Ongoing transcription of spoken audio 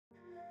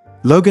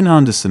Logan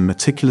Anderson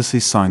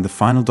meticulously signed the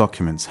final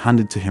documents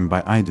handed to him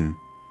by Aiden,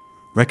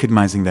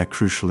 recognizing their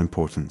crucial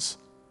importance.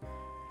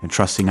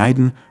 Entrusting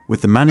Aiden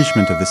with the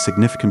management of this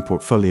significant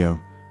portfolio,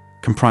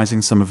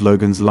 comprising some of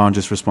Logan's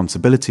largest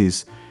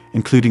responsibilities,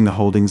 including the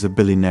holdings of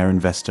billionaire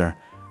investor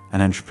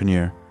and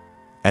entrepreneur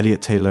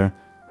Elliot Taylor,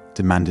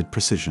 demanded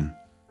precision.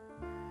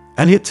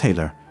 Elliot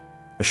Taylor,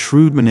 a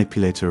shrewd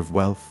manipulator of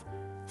wealth,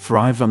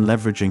 thrived on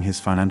leveraging his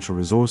financial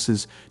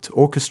resources to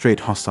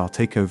orchestrate hostile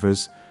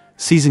takeovers,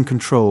 seizing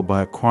control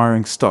by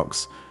acquiring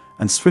stocks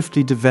and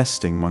swiftly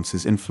divesting once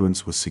his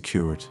influence was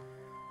secured.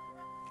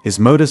 His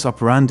modus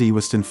operandi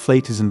was to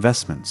inflate his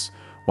investments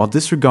while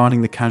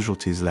disregarding the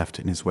casualties left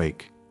in his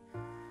wake.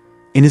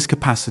 In his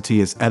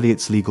capacity as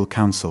Elliot's legal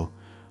counsel,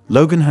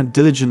 Logan had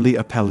diligently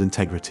upheld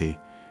integrity,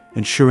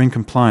 ensuring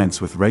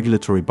compliance with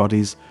regulatory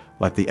bodies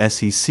like the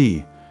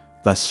SEC,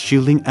 thus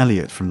shielding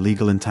Elliot from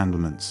legal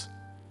entanglements.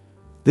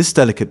 This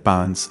delicate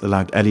balance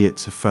allowed Elliot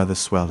to further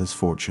swell his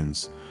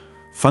fortunes,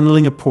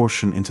 funneling a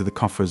portion into the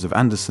coffers of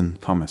Anderson,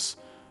 Thomas,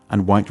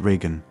 and White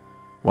Reagan,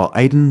 while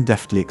Aiden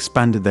deftly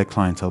expanded their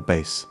clientele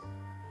base.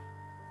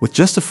 With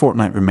just a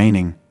fortnight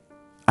remaining,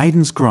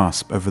 Aiden's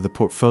grasp over the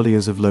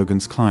portfolios of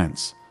Logan's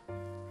clients,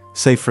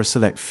 save for a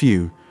select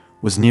few,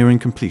 was nearing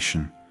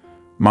completion,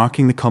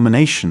 marking the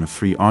culmination of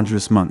 3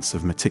 arduous months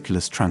of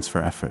meticulous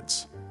transfer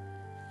efforts.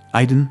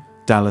 Aiden,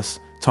 Dallas,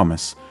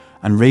 Thomas,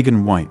 and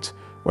Reagan White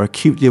were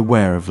acutely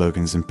aware of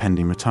Logan's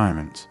impending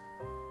retirement.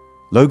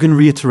 Logan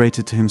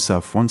reiterated to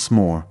himself once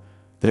more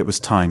that it was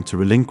time to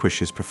relinquish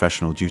his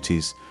professional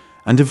duties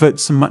and devote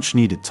some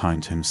much-needed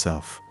time to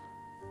himself.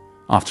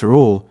 After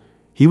all,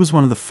 he was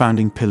one of the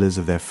founding pillars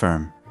of their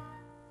firm.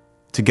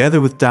 Together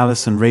with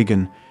Dallas and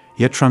Reagan,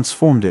 he had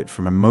transformed it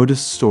from a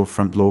modest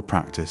storefront law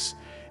practice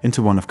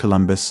into one of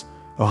Columbus,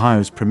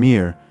 Ohio's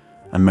premier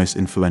and most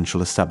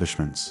influential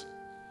establishments.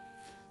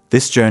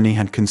 This journey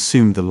had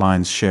consumed the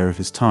lion's share of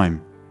his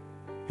time,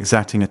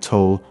 exacting a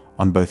toll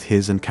on both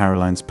his and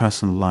Caroline's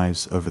personal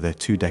lives over their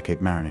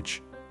 2-decade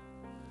marriage.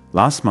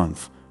 Last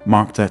month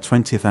marked their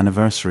 20th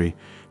anniversary,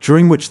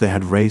 during which they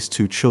had raised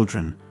 2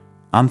 children,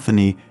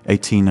 Anthony,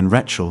 18, and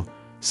Rachel,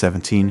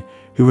 17,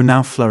 who were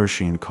now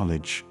flourishing in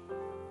college.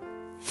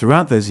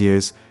 Throughout those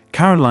years,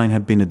 Caroline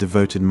had been a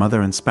devoted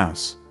mother and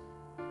spouse,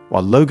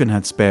 while Logan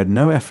had spared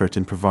no effort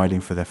in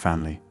providing for their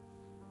family.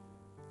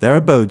 Their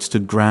abode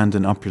stood grand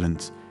and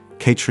opulent,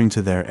 catering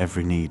to their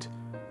every need.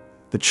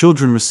 The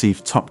children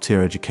received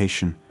top-tier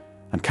education,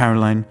 and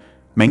Caroline,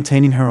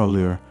 maintaining her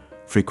allure,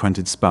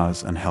 frequented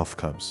spas and health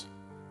clubs.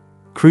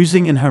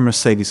 Cruising in her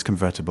Mercedes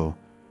convertible,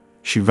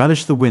 she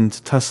relished the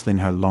wind tussling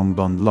her long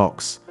blonde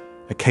locks,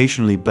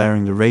 occasionally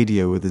blaring the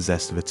radio with the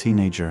zest of a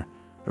teenager,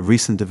 a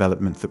recent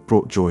development that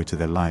brought joy to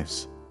their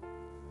lives.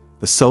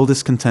 The sole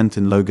discontent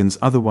in Logan's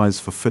otherwise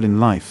fulfilling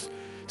life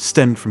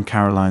stemmed from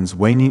Caroline's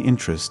waning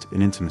interest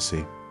in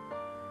intimacy.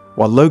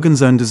 While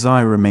Logan's own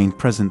desire remained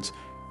present,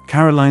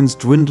 Caroline's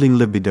dwindling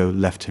libido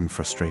left him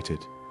frustrated.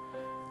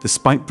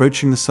 Despite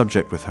broaching the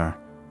subject with her,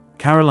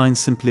 Caroline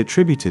simply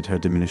attributed her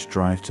diminished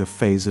drive to a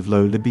phase of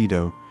low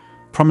libido,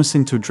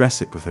 promising to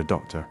address it with her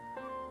doctor.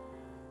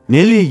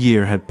 Nearly a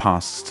year had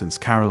passed since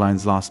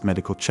Caroline's last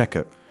medical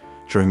checkup,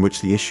 during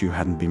which the issue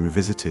hadn't been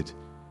revisited.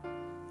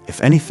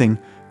 If anything,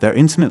 their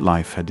intimate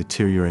life had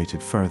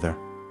deteriorated further.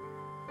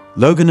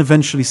 Logan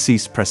eventually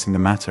ceased pressing the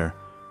matter,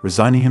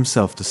 resigning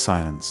himself to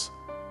silence.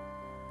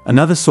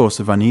 Another source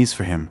of unease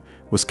for him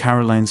was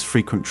Caroline's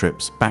frequent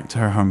trips back to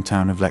her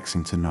hometown of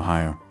Lexington,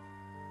 Ohio.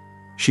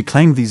 She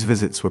claimed these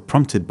visits were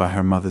prompted by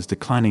her mother's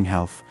declining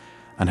health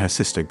and her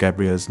sister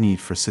Gabriella's need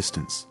for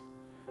assistance.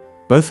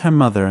 Both her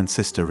mother and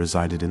sister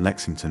resided in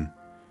Lexington,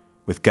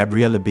 with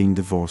Gabriella being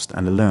divorced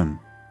and alone.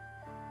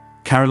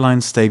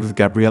 Caroline stayed with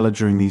Gabriella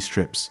during these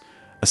trips,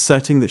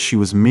 asserting that she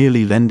was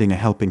merely lending a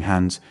helping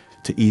hand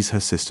to ease her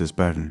sister's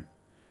burden.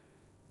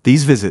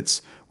 These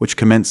visits, which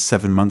commenced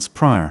 7 months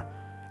prior,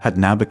 had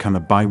now become a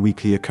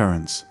bi-weekly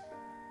occurrence.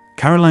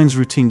 Caroline's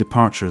routine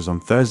departures on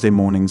Thursday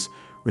mornings,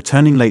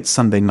 returning late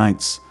Sunday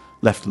nights,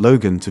 left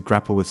Logan to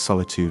grapple with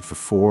solitude for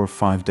 4 or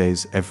 5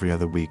 days every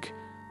other week,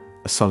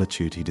 a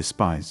solitude he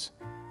despised.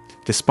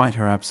 Despite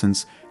her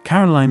absence,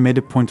 Caroline made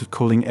a point of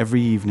calling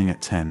every evening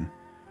at 10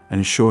 and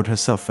ensured her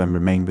cell phone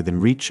remained within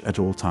reach at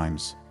all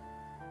times.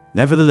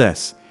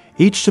 Nevertheless,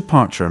 each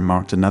departure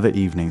marked another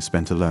evening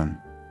spent alone.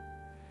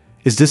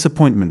 His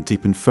disappointment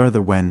deepened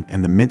further when,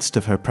 in the midst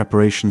of her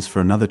preparations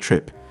for another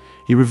trip,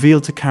 he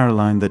revealed to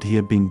Caroline that he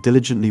had been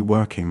diligently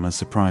working on a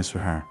surprise for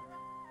her.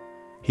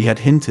 He had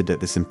hinted at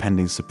this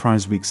impending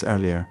surprise weeks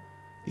earlier,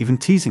 even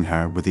teasing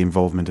her with the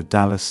involvement of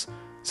Dallas,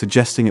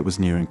 suggesting it was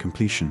nearing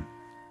completion.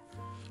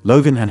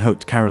 Logan had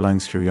hoped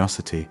Caroline's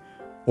curiosity,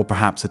 or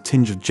perhaps a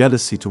tinge of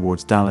jealousy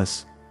towards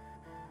Dallas,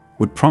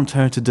 would prompt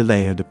her to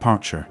delay her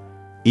departure,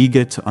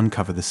 eager to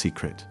uncover the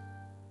secret.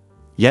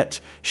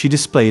 Yet, she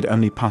displayed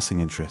only passing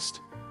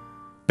interest,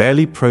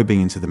 barely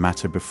probing into the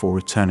matter before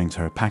returning to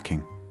her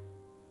packing.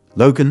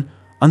 Logan,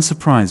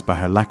 unsurprised by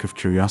her lack of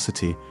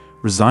curiosity,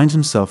 resigned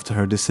himself to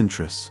her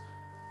disinterest,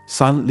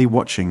 silently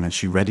watching as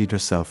she readied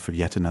herself for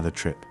yet another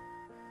trip.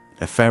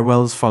 Their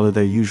farewells followed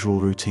their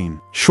usual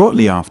routine.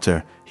 Shortly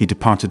after, he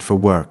departed for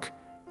work,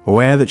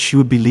 aware that she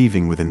would be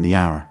leaving within the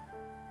hour.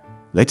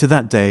 Later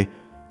that day,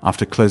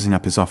 after closing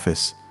up his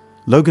office,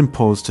 Logan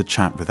paused to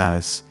chat with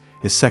Alice,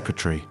 his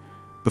secretary,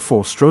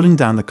 before strolling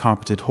down the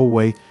carpeted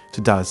hallway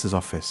to Dallas's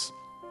office.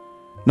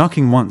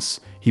 Knocking once,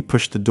 he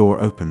pushed the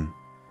door open,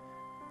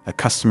 a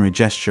customary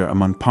gesture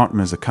among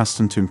partners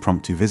accustomed to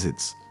impromptu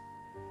visits.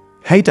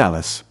 "Hey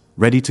Dallas,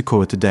 ready to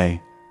call it a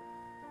day?"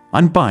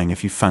 "I'm buying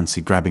if you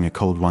fancy grabbing a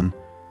cold one,"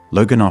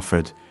 Logan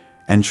offered,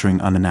 entering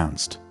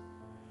unannounced.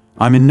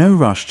 "I'm in no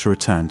rush to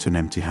return to an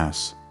empty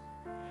house."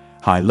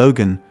 "Hi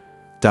Logan,"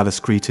 Dallas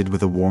greeted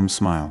with a warm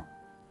smile.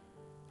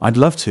 "I'd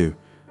love to,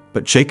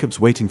 but Jacob's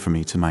waiting for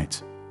me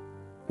tonight.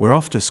 We're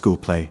off to a school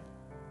play.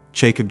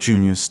 Jacob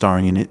Jr.'s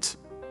starring in it.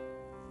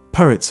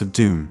 Poets of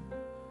Doom.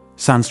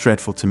 Sounds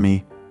dreadful to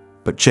me,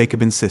 but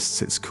Jacob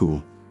insists it's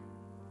cool."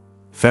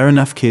 "Fair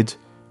enough, kid.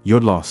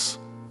 Your loss,"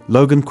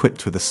 Logan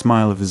quipped with a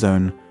smile of his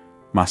own,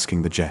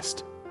 masking the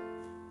jest.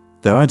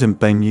 "Though I don't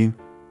blame you.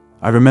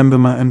 I remember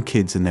my own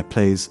kids in their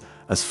plays,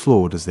 as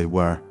flawed as they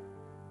were.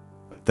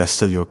 They're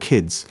still your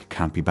kids,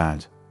 can't be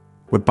bad.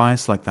 We're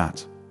biased like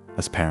that,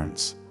 as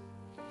parents."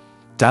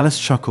 Dallas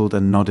chuckled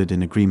and nodded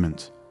in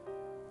agreement.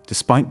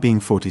 Despite being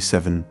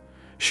 47,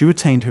 she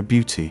retained her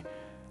beauty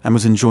and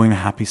was enjoying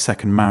a happy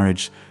second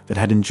marriage that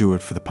had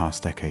endured for the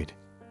past decade.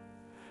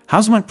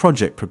 "How's my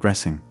project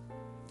progressing?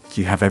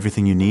 Do you have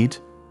everything you need?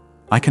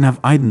 I can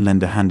have Aiden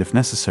lend a hand if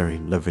necessary,"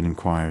 Logan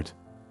inquired.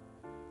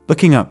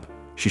 Looking up,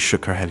 she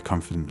shook her head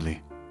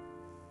confidently.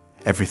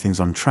 "Everything's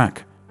on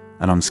track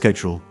and on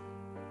schedule.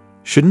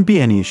 Shouldn't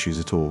be any issues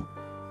at all.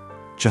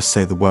 Just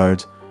say the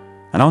word,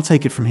 and I'll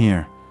take it from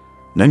here.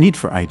 No need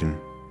for Aiden.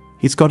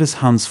 He's got his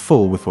hands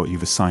full with what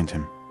you've assigned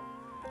him.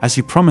 As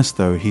you promised,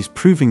 though, he's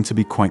proving to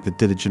be quite the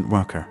diligent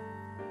worker.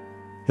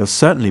 He'll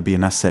certainly be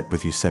an asset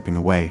with you stepping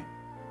away.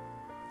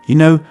 You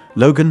know,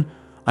 Logan,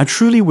 I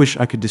truly wish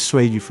I could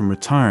dissuade you from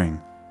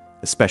retiring,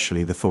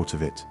 especially the thought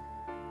of it.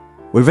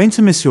 We're going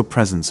to miss your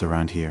presence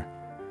around here.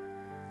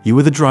 You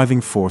were the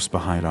driving force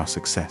behind our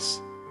success.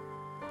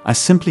 I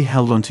simply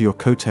held onto your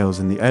coattails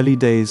in the early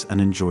days and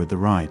enjoyed the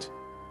ride.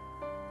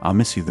 I'll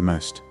miss you the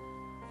most."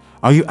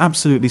 "Are you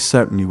absolutely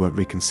certain you won't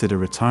reconsider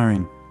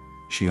retiring?"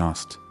 she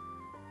asked.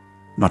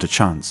 "Not a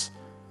chance.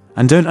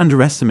 And don't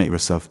underestimate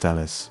yourself,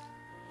 Dallas.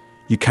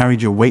 You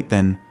carried your weight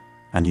then,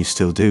 and you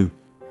still do.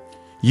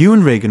 You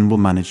and Reagan will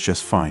manage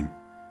just fine.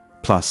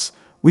 Plus,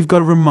 we've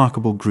got a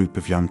remarkable group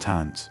of young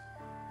talent.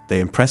 They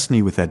impress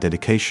me with their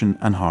dedication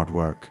and hard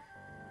work.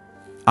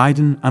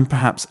 Aiden and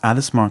perhaps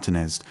Alice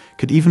Martinez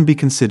could even be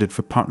considered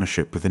for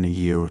partnership within a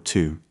year or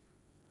two.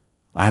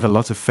 I had a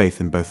lot of faith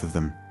in both of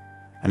them,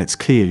 and it's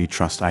clear you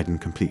trust Aiden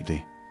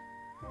completely.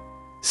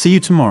 See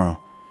you tomorrow,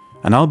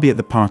 and I'll be at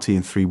the party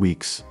in 3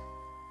 weeks.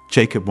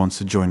 Jacob wants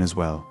to join as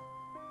well.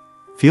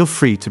 Feel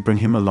free to bring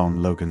him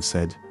along," Logan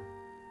said.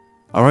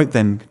 "All right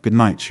then, good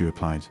night," she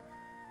replied.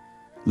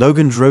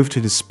 Logan drove to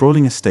his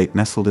sprawling estate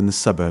nestled in the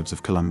suburbs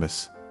of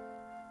Columbus.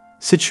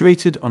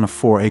 Situated on a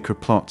 4-acre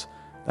plot,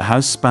 the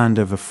house spanned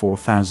over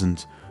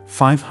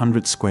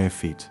 4,500 square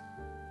feet.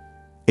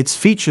 Its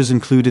features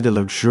included a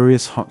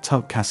luxurious hot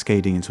tub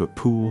cascading into a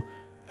pool,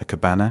 a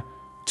cabana,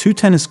 2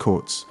 tennis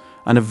courts,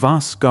 and a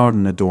vast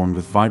garden adorned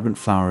with vibrant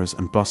flowers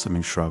and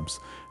blossoming shrubs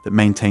that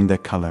maintained their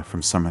color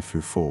from summer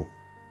through fall.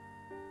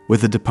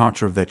 With the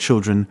departure of their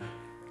children,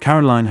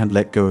 Caroline had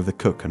let go of the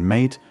cook and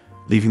maid,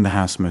 leaving the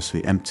house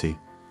mostly empty.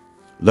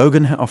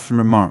 Logan had often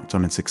remarked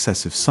on its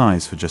excessive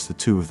size for just the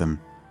 2 of them,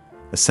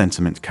 a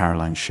sentiment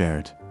Caroline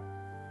shared.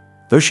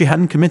 Though she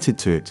hadn't committed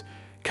to it,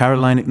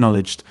 Caroline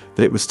acknowledged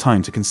that it was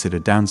time to consider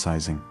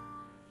downsizing.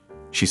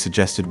 She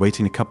suggested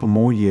waiting a couple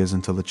more years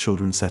until the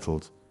children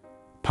settled.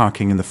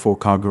 Parking in the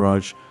 4-car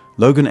garage,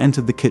 Logan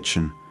entered the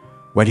kitchen,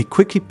 where he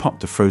quickly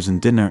popped a frozen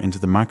dinner into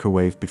the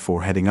microwave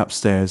before heading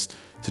upstairs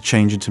to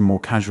change into more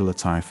casual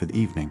attire for the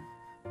evening.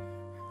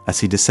 As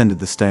he descended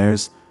the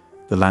stairs,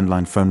 the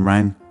landline phone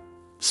rang,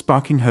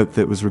 sparking hope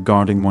that it was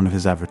regarding one of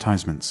his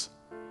advertisements.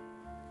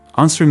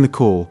 Answering the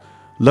call,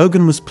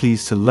 Logan was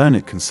pleased to learn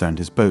it concerned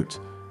his boat,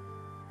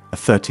 a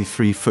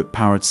 33-foot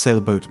powered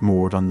sailboat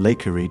moored on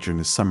Lake Erie during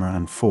the summer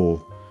and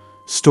fall,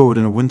 stored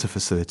in a winter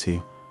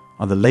facility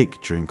on the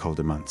lake during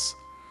colder months.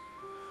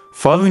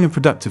 Following a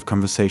productive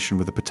conversation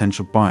with a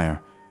potential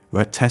buyer who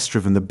had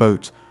test-driven the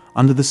boat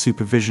under the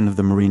supervision of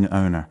the marina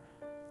owner,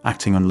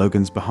 acting on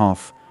Logan's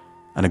behalf,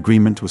 an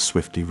agreement was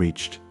swiftly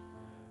reached.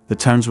 The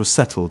terms were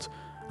settled,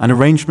 and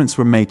arrangements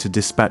were made to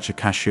dispatch a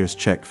cashier's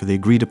check for the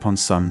agreed-upon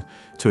sum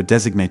to a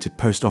designated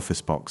post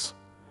office box.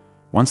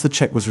 Once the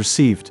check was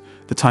received,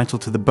 the title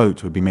to the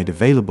boat would be made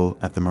available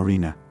at the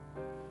marina.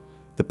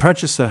 The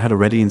purchaser had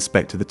already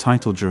inspected the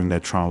title during their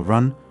trial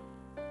run,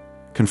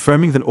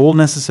 confirming that all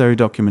necessary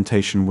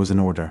documentation was in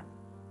order.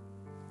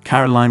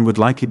 Caroline would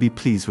likely be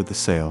pleased with the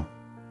sale,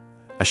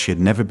 as she had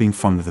never been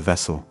fond of the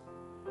vessel.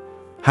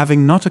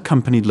 Having not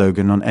accompanied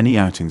Logan on any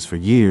outings for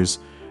years,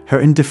 her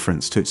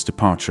indifference to its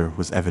departure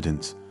was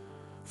evident.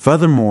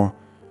 Furthermore,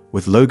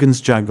 with Logan's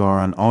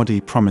Jaguar and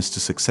Audi promised to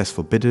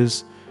successful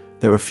bidders,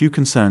 there were few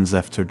concerns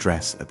left to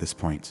address at this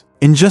point.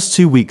 In just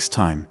 2 weeks'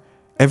 time,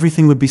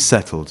 everything would be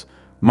settled,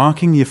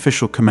 marking the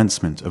official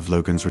commencement of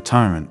Logan's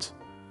retirement.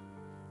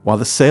 While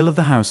the sale of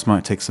the house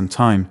might take some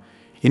time,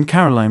 he and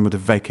Caroline would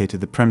have vacated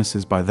the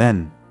premises by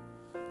then,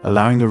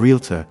 allowing the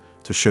realtor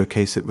to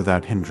showcase it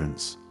without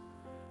hindrance.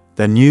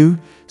 Their new,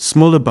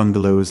 smaller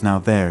bungalow is now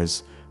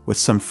theirs, with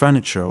some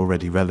furniture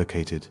already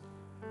relocated.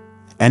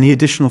 Any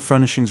additional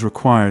furnishings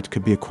required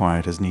could be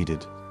acquired as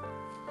needed.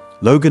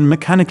 Logan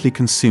mechanically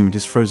consumed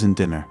his frozen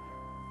dinner,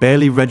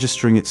 barely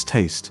registering its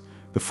taste,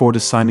 before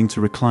deciding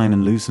to recline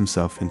and lose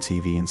himself in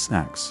TV and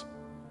snacks.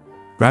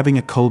 Grabbing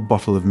a cold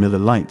bottle of Miller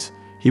Lite,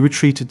 he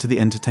retreated to the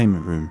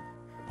entertainment room,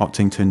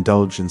 opting to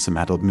indulge in some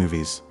adult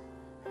movies.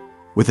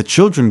 With the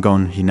children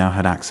gone, he now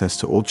had access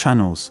to all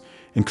channels,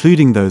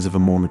 including those of a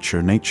more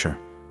mature nature.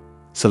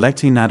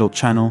 Selecting an adult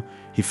channel,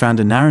 he found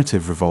a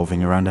narrative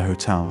revolving around a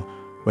hotel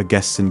where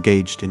guests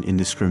engaged in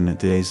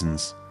indiscriminate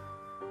liaisons.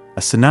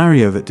 A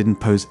scenario that didn't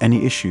pose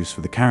any issues for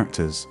the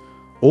characters,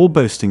 all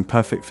boasting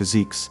perfect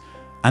physiques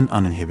and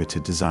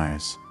uninhibited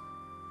desires.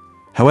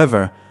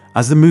 However,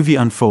 as the movie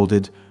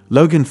unfolded,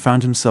 Logan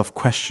found himself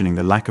questioning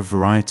the lack of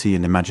variety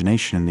and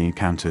imagination in the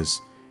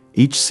encounters,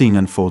 each scene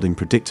unfolding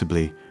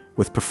predictably,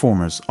 with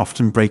performers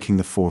often breaking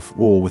the fourth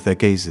wall with their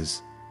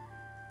gazes.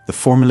 The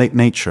formulaic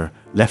nature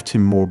left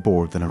him more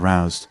bored than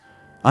aroused,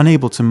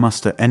 unable to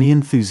muster any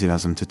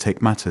enthusiasm to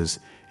take matters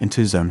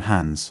into his own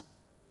hands.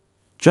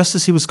 Just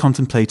as he was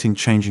contemplating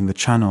changing the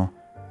channel,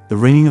 the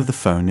ringing of the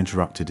phone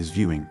interrupted his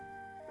viewing.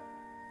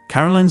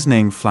 Caroline's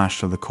name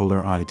flashed on the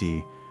caller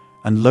ID,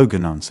 and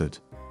Logan answered.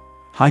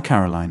 "Hi,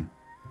 Caroline.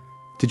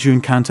 Did you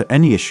encounter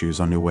any issues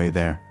on your way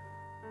there?"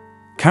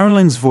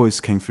 Caroline's voice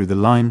came through the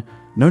line.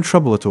 "No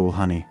trouble at all,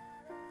 honey.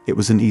 It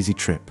was an easy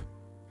trip.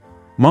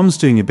 Mom's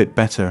doing a bit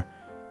better,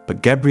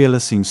 but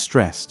Gabriella seems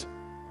stressed.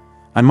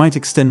 I might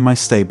extend my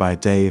stay by a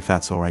day if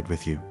that's all right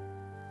with you."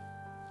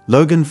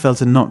 Logan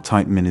felt a knot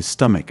tighten in his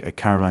stomach at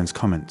Caroline's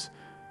comment,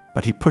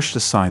 but he pushed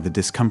aside the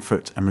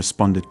discomfort and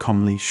responded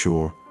calmly,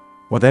 "Sure,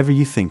 whatever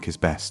you think is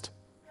best.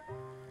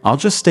 I'll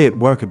just stay at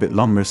work a bit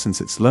longer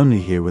since it's lonely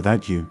here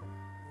without you.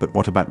 But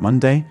what about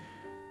Monday?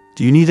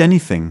 Do you need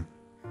anything,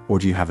 or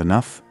do you have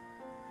enough?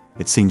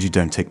 It seems you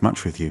don't take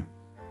much with you."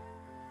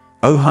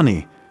 "Oh,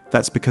 honey,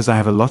 that's because I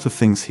have a lot of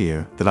things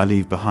here that I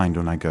leave behind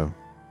when I go.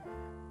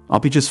 I'll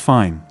be just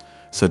fine,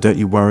 so don't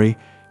you worry,"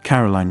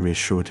 Caroline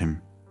reassured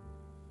him.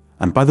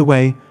 "And by the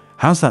way,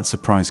 how's that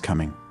surprise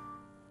coming?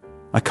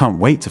 I can't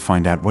wait to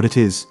find out what it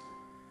is.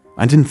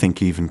 I didn't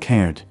think you even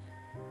cared.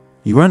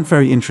 You weren't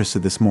very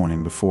interested this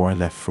morning before I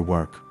left for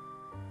work."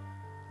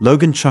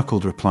 Logan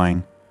chuckled,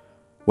 replying,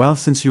 "Well,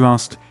 since you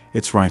asked,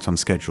 it's right on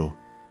schedule.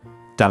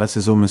 Dallas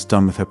is almost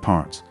done with her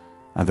part,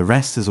 and the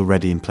rest is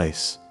already in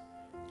place.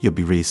 You'll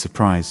be really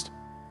surprised.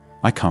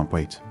 I can't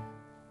wait."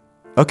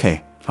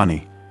 "Okay,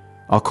 honey,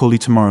 I'll call you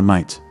tomorrow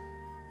night.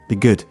 Be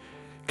good,"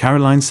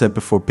 Caroline said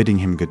before bidding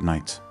him good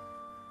night.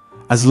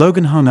 As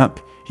Logan hung up,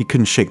 he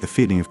couldn't shake the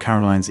feeling of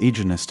Caroline's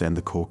eagerness to end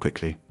the call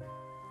quickly.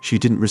 She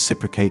didn't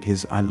reciprocate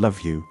his "I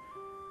love you"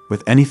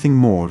 with anything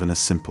more than a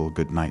simple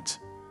good night.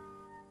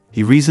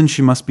 He reasoned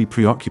she must be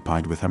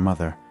preoccupied with her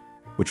mother,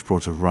 which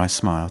brought a wry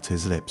smile to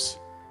his lips.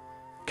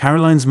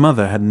 Caroline's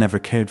mother had never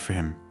cared for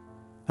him,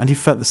 and he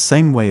felt the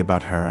same way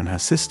about her and her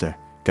sister,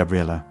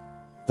 Gabriella.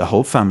 The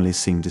whole family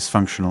seemed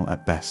dysfunctional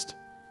at best.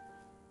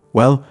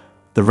 "Well,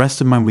 the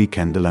rest of my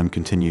weekend alone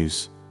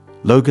continues,"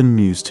 Logan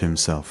mused to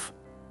himself.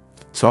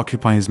 To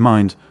occupy his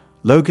mind,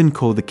 Logan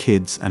called the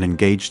kids and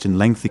engaged in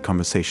lengthy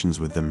conversations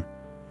with them,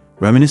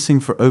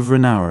 reminiscing for over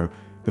an hour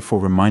before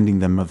reminding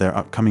them of their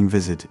upcoming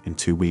visit in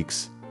 2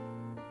 weeks.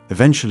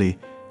 Eventually,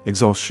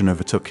 exhaustion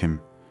overtook him,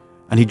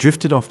 and he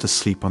drifted off to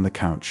sleep on the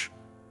couch,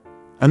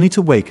 only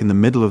to wake in the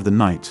middle of the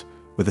night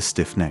with a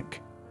stiff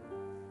neck.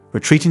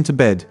 Retreating to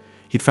bed,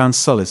 he'd found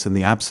solace in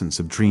the absence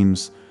of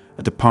dreams,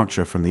 a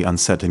departure from the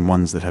unsettling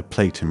ones that had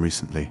plagued him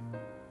recently.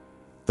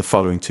 The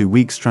following 2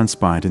 weeks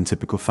transpired in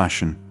typical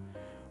fashion,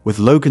 with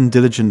Logan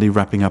diligently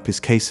wrapping up his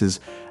cases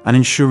and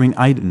ensuring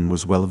Aiden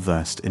was well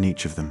versed in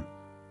each of them.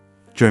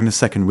 During the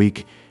second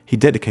week, he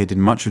dedicated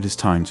much of his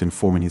time to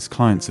informing his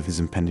clients of his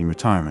impending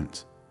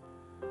retirement.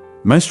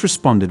 Most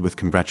responded with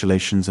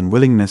congratulations and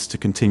willingness to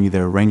continue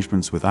their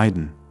arrangements with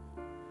Aiden.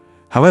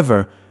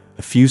 However,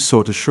 a few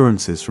sought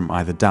assurances from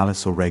either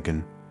Dallas or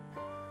Reagan,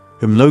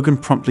 whom Logan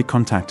promptly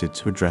contacted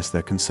to address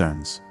their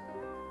concerns.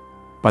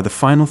 By the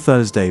final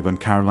Thursday when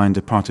Caroline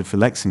departed for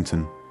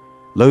Lexington,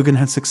 Logan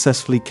had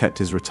successfully kept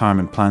his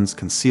retirement plans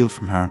concealed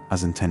from her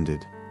as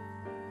intended.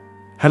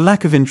 Her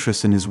lack of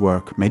interest in his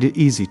work made it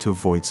easy to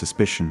avoid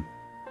suspicion,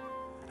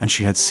 and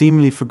she had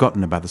seemingly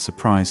forgotten about the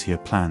surprise he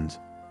had planned.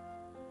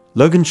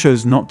 Logan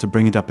chose not to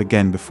bring it up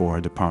again before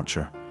her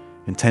departure,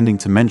 intending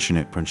to mention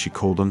it when she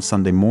called on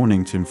Sunday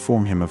morning to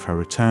inform him of her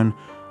return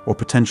or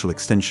potential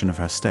extension of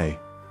her stay.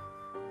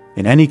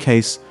 In any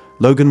case,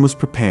 Logan was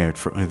prepared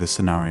for either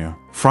scenario.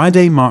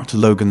 Friday marked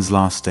Logan's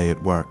last day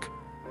at work,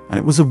 and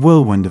it was a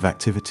whirlwind of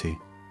activity.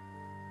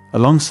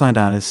 Alongside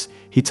Alice,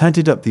 he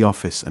tidied up the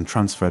office and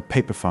transferred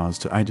paper files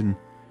to Aiden,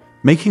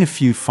 making a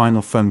few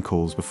final phone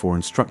calls before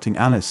instructing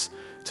Alice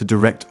to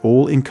direct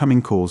all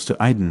incoming calls to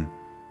Aiden,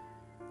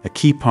 a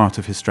key part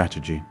of his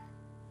strategy.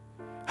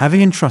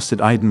 Having entrusted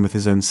Aiden with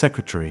his own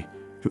secretary,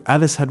 who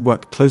Alice had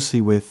worked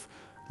closely with,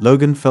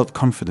 Logan felt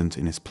confident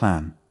in his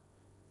plan.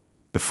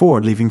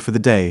 Before leaving for the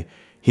day,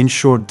 he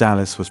ensured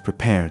Dallas was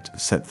prepared to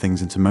set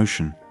things into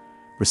motion,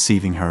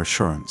 receiving her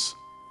assurance.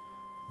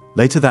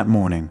 Later that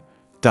morning,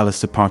 Dallas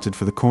departed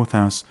for the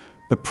courthouse,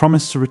 but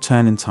promised to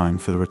return in time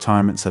for the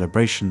retirement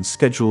celebration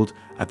scheduled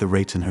at the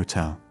Rayton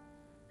Hotel.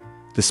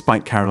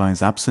 Despite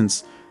Caroline's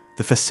absence,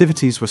 the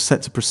festivities were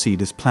set to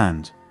proceed as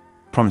planned,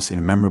 promising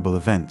a memorable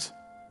event.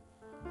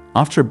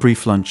 After a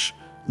brief lunch,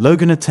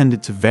 Logan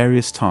attended to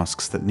various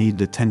tasks that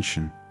needed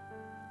attention,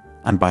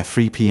 and by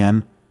 3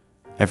 p.m.,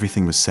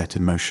 everything was set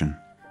in motion.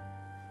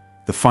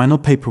 The final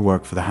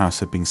paperwork for the house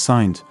had been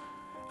signed,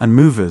 and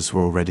movers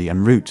were already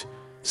en route,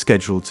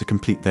 scheduled to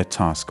complete their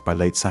task by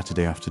late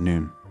Saturday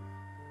afternoon.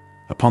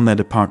 Upon their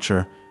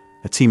departure,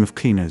 a team of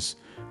cleaners,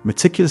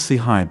 meticulously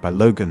hired by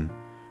Logan,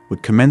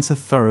 would commence a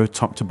thorough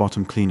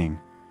top-to-bottom cleaning,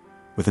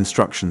 with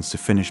instructions to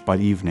finish by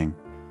evening.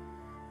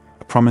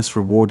 A promise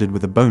rewarded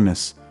with a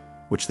bonus,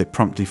 which they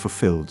promptly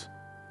fulfilled.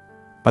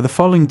 By the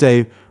following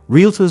day,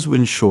 realtors would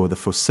ensure the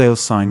for sale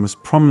sign was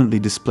prominently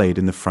displayed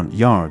in the front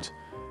yard,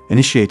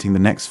 initiating the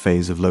next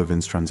phase of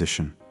Logan's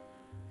transition.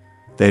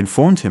 They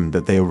informed him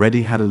that they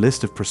already had a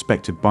list of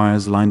prospective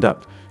buyers lined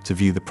up to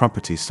view the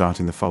property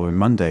starting the following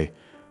Monday,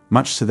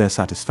 much to their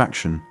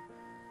satisfaction,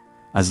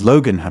 as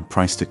Logan had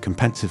priced it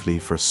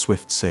competitively for a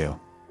swift sale.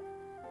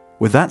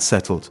 With that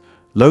settled,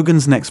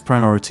 Logan's next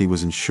priority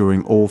was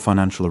ensuring all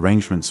financial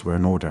arrangements were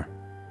in order.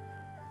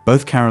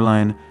 Both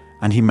Caroline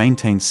and he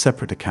maintained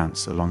separate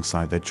accounts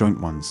alongside their joint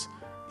ones,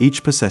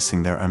 each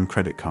possessing their own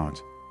credit card.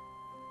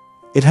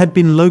 It had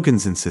been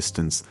Logan's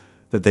insistence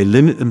that they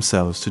limit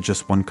themselves to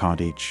just one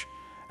card each,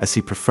 as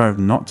he preferred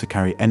not to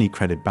carry any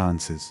credit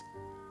balances.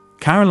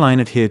 Caroline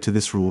adhered to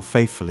this rule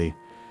faithfully,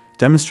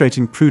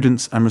 demonstrating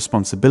prudence and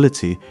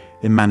responsibility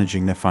in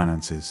managing their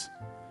finances.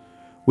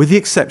 With the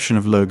exception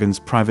of Logan's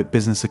private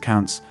business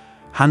accounts,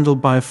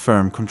 handled by a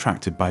firm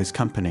contracted by his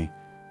company,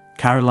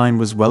 Caroline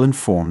was well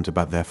informed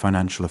about their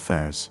financial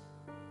affairs.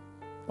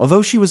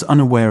 Although she was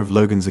unaware of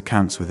Logan's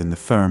accounts within the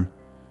firm,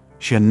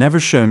 she had never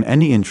shown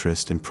any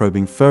interest in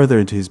probing further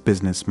into his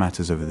business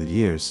matters over the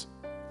years.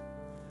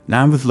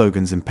 Now, with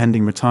Logan's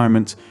impending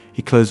retirement,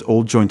 he closed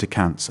all joint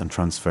accounts and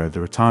transferred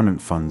the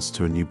retirement funds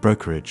to a new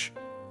brokerage.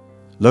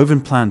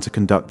 Logan planned to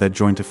conduct their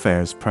joint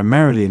affairs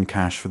primarily in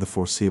cash for the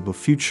foreseeable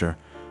future,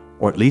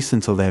 or at least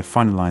until they had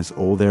finalized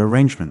all their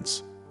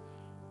arrangements.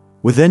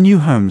 With their new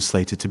home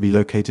slated to be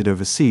located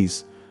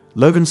overseas,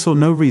 Logan saw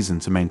no reason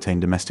to maintain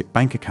domestic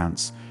bank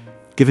accounts,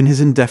 given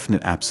his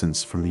indefinite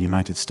absence from the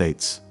United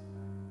States.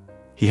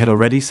 He had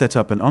already set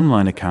up an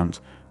online account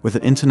with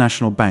an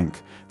international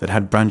bank that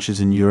had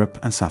branches in Europe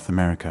and South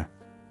America.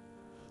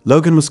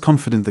 Logan was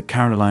confident that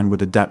Caroline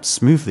would adapt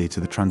smoothly to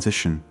the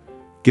transition,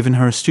 given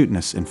her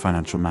astuteness in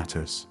financial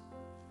matters.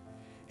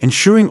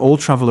 Ensuring all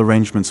travel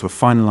arrangements were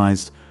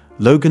finalized,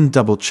 Logan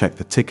double-checked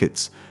the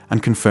tickets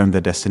and confirmed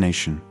their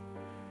destination.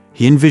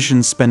 He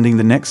envisioned spending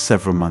the next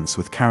several months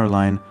with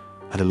Caroline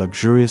at a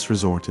luxurious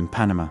resort in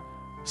Panama,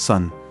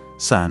 sun,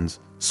 sand,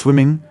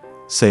 swimming,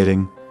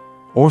 sailing,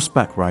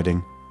 horseback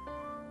riding,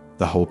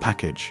 the whole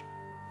package.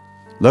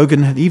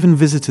 Logan had even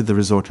visited the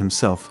resort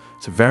himself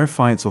to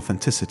verify its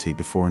authenticity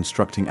before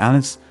instructing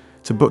Alice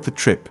to book the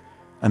trip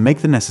and make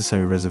the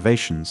necessary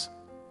reservations.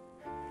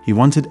 He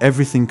wanted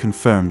everything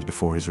confirmed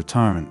before his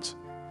retirement.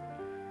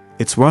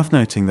 It's worth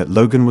noting that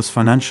Logan was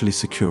financially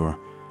secure,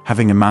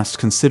 having amassed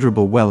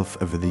considerable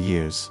wealth over the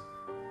years.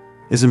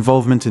 His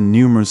involvement in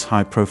numerous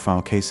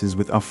high-profile cases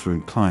with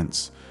affluent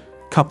clients,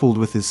 coupled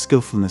with his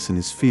skillfulness in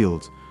his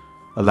field,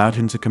 allowed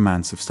him to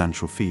command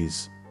substantial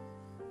fees.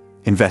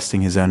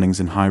 Investing his earnings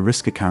in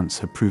high-risk accounts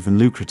had proven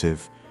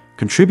lucrative,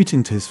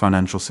 contributing to his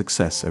financial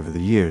success over the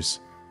years.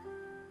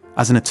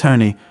 As an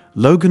attorney,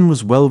 Logan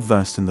was well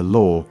versed in the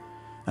law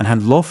and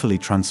had lawfully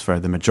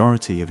transferred the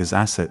majority of his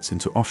assets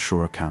into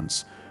offshore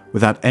accounts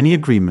without any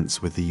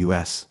agreements with the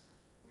US.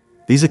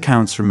 These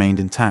accounts remained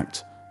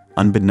intact,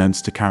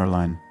 unbeknownst to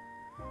Caroline,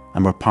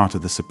 and were part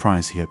of the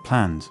surprise he had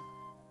planned.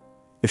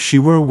 If she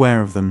were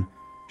aware of them,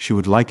 she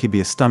would likely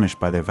be astonished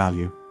by their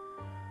value.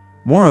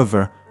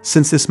 Moreover,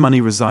 since this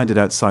money resided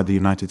outside the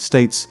United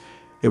States,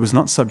 it was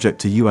not subject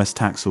to US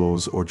tax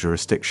laws or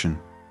jurisdiction.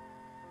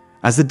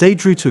 As the day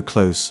drew to a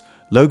close,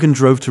 Logan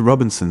drove to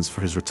Robinson's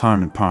for his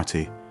retirement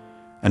party,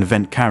 an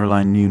event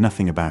Caroline knew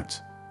nothing about.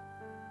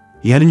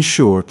 He had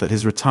ensured that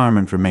his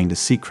retirement remained a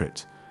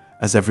secret,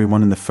 as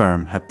everyone in the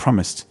firm had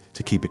promised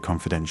to keep it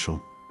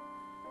confidential.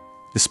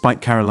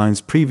 Despite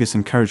Caroline's previous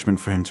encouragement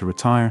for him to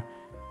retire,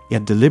 he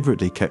had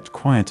deliberately kept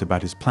quiet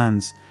about his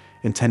plans,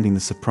 intending the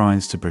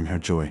surprise to bring her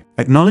joy.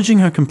 Acknowledging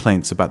her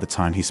complaints about the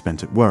time he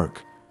spent at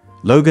work,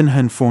 Logan had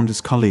informed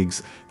his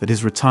colleagues that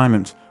his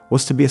retirement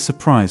was to be a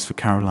surprise for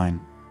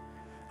Caroline,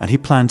 and he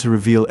planned to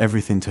reveal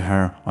everything to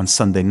her on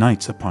Sunday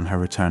night upon her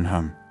return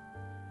home.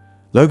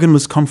 Logan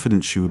was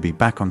confident she would be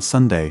back on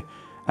Sunday,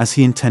 as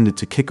he intended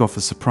to kick off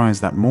the surprise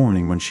that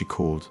morning when she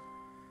called.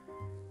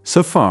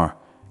 So far,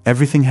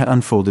 everything had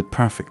unfolded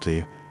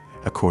perfectly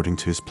according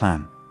to his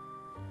plan.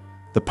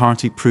 The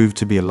party proved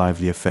to be a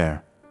lively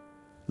affair.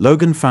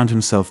 Logan found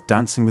himself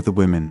dancing with the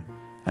women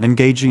and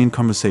engaging in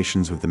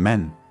conversations with the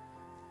men,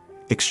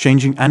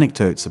 exchanging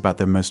anecdotes about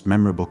their most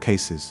memorable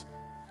cases.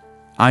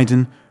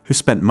 Aiden, who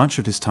spent much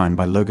of his time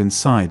by Logan's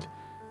side,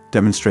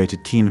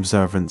 demonstrated keen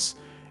observance,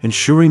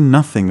 ensuring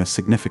nothing of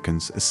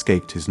significance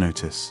escaped his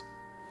notice.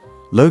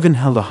 Logan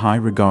held a high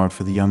regard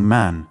for the young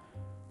man,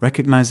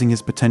 recognizing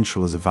his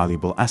potential as a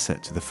valuable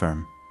asset to the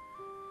firm.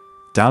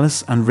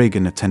 Dallas and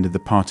Reagan attended the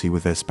party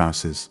with their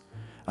spouses,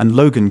 and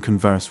Logan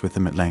conversed with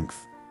them at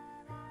length.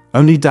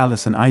 Only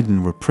Dallas and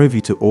Aiden were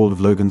privy to all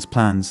of Logan's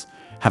plans,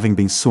 having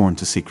been sworn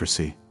to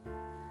secrecy.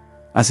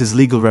 As his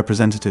legal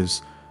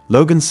representatives,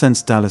 Logan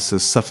sensed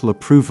Dallas's subtle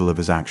approval of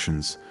his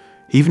actions,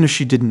 even if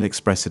she didn't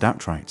express it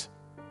outright.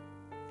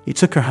 He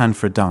took her hand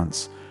for a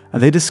dance, and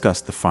they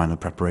discussed the final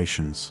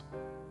preparations.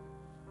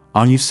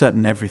 "Are you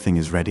certain everything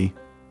is ready?"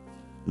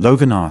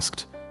 Logan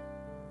asked.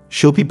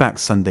 "She'll be back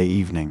Sunday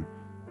evening,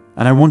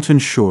 and I want to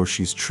ensure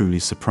she's truly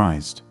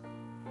surprised."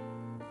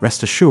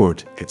 "Rest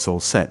assured, it's all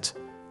set,"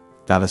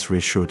 Dallas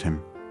reassured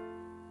him.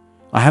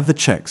 "I have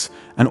the checks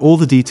and all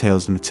the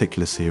details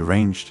meticulously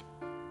arranged.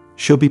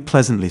 She'll be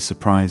pleasantly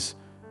surprised,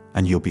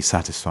 and you'll be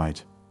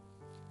satisfied."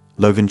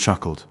 Logan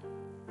chuckled.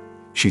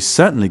 "She's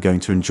certainly going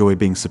to enjoy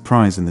being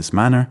surprised in this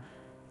manner,"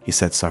 he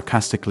said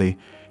sarcastically,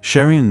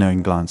 sharing a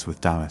knowing glance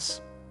with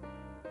Dallas.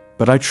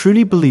 "But I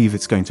truly believe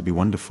it's going to be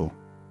wonderful.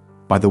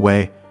 By the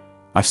way,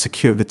 I've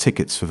secured the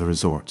tickets for the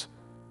resort.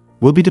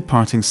 We'll be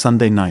departing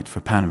Sunday night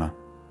for Panama.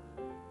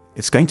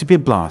 It's going to be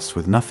a blast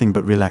with nothing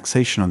but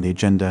relaxation on the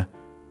agenda,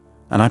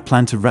 and I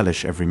plan to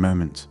relish every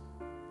moment.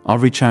 I'll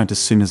reach out as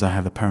soon as I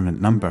have a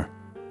permanent number,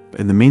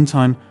 but in the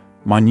meantime,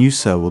 my new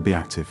cell will be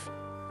active.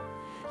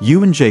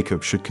 You and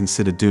Jacob should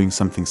consider doing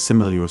something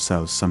similar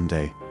yourselves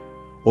someday,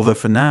 although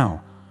for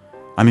now,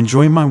 I'm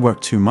enjoying my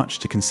work too much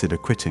to consider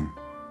quitting.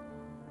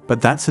 But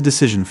that's a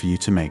decision for you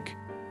to make.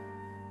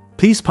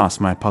 Please pass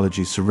my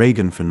apologies to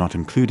Reagan for not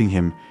including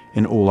him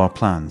in all our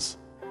plans.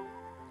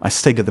 I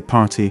stayed at the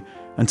party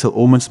until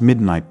almost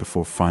midnight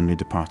before finally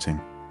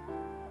departing.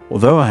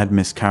 Although I had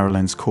missed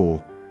Caroline's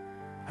call,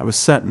 I was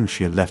certain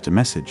she had left a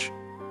message.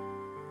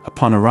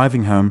 Upon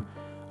arriving home,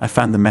 I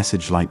found the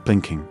message light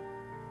blinking.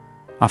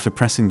 After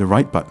pressing the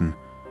right button,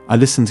 I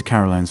listened to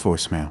Caroline's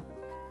voicemail.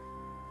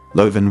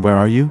 "Logan, where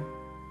are you?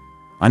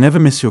 I never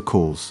miss your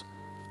calls.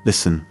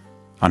 Listen,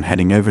 I'm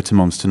heading over to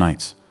Mom's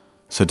tonight,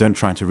 so don't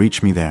try to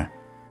reach me there.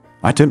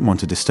 I don't want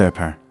to disturb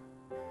her.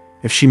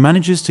 If she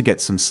manages to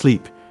get some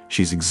sleep,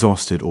 she's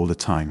exhausted all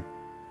the time,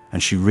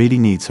 and she really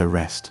needs her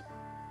rest.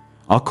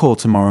 I'll call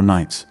tomorrow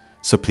night,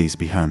 so please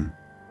be home.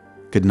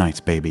 Good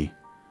night, baby."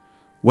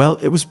 Well,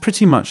 it was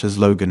pretty much as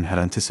Logan had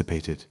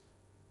anticipated.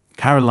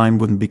 Caroline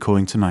wouldn't be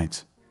calling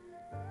tonight.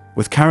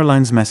 With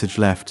Caroline's message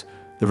left,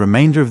 the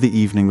remainder of the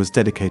evening was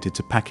dedicated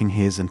to packing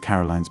his and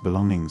Caroline's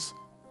belongings.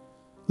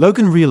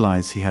 Logan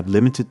realized he had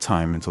limited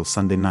time until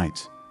Sunday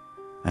night,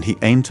 and he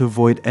aimed to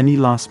avoid any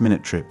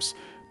last-minute trips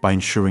by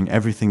ensuring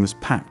everything was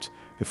packed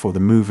before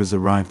the movers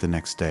arrived the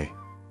next day.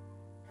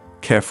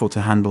 Careful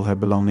to handle her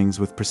belongings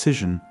with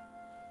precision,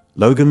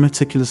 Logan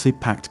meticulously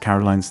packed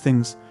Caroline's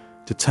things,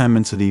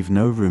 determined to leave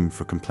no room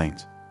for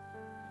complaint.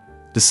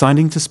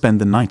 Deciding to spend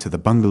the night at the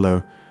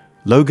bungalow,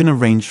 Logan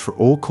arranged for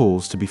all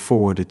calls to be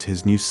forwarded to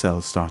his new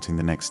cell starting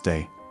the next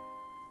day.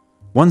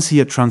 Once he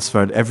had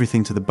transferred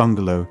everything to the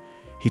bungalow,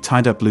 he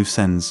tied up loose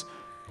ends,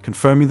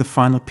 confirming the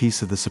final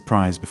piece of the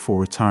surprise before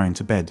retiring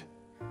to bed.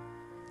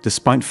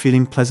 Despite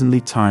feeling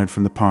pleasantly tired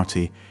from the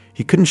party,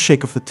 he couldn't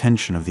shake off the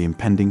tension of the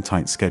impending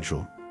tight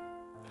schedule.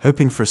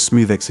 Hoping for a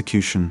smooth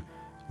execution,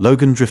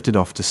 Logan drifted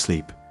off to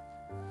sleep.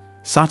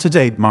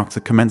 Saturday marked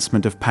the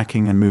commencement of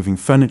packing and moving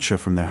furniture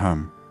from their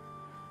home.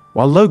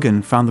 While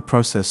Logan found the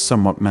process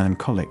somewhat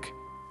melancholic,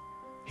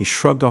 he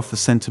shrugged off the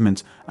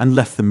sentiment and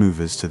left the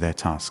movers to their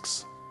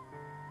tasks.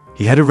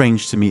 He had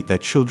arranged to meet their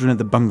children at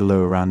the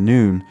bungalow around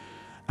noon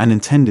and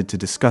intended to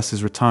discuss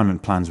his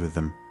retirement plans with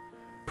them,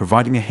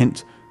 providing a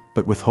hint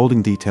but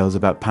withholding details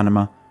about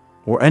Panama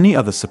or any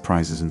other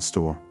surprises in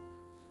store.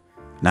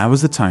 Now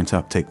was the time to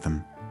uptake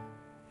them.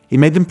 He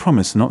made them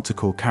promise not to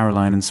call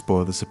Caroline and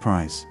spoil the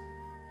surprise.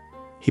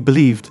 He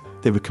believed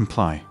they would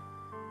comply.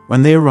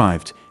 When they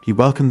arrived, he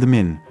welcomed them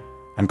in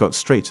and got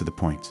straight to the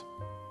point.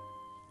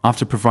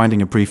 After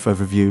providing a brief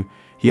overview,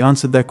 he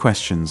answered their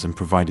questions and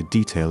provided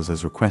details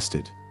as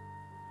requested.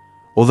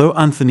 Although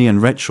Anthony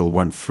and Rachel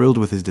weren't thrilled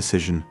with his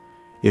decision,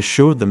 he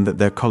assured them that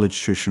their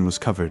college tuition was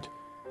covered,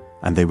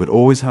 and they would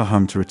always have a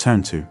home to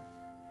return to.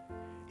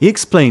 He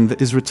explained that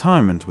his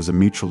retirement was a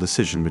mutual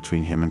decision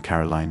between him and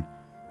Caroline,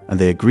 and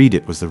they agreed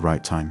it was the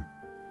right time.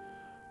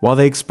 While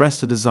they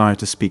expressed a desire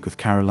to speak with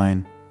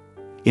Caroline,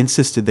 he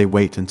insisted they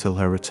wait until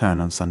her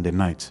return on Sunday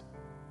night.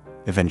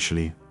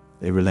 Eventually,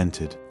 they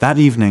relented. That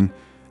evening,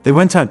 they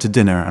went out to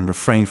dinner and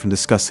refrained from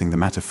discussing the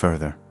matter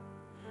further.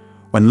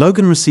 When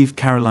Logan received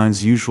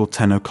Caroline's usual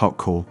 10 o'clock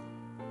call,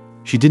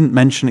 she didn't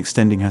mention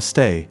extending her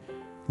stay,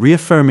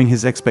 reaffirming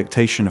his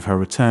expectation of her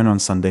return on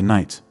Sunday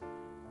night.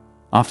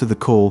 After the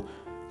call,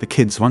 the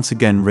kids once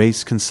again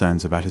raised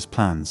concerns about his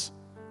plans.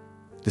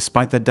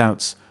 Despite their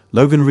doubts,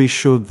 Logan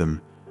reassured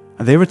them,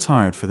 and they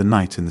retired for the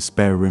night in the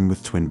spare room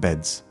with twin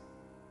beds.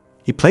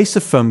 He placed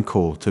a phone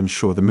call to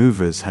ensure the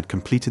movers had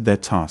completed their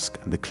task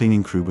and the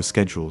cleaning crew was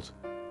scheduled.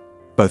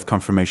 Both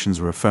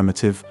confirmations were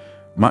affirmative,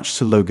 much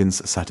to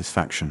Logan's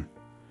satisfaction.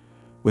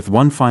 With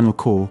one final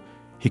call,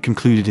 he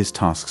concluded his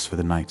tasks for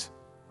the night.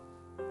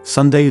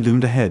 Sunday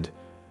loomed ahead,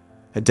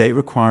 a day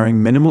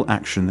requiring minimal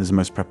action as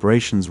most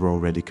preparations were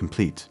already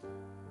complete.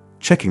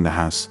 Checking the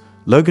house,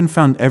 Logan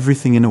found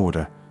everything in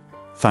order,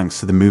 thanks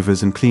to the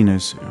movers and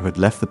cleaners who had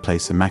left the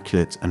place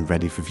immaculate and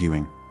ready for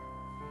viewing.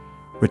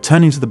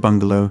 Returning to the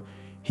bungalow,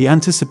 he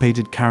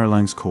anticipated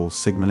Caroline's call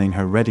signaling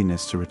her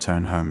readiness to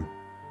return home.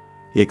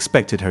 He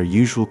expected her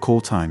usual call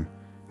time,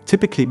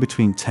 typically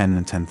between 10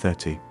 and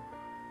 10:30.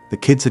 The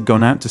kids had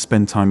gone out to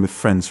spend time with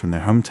friends from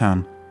their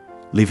hometown,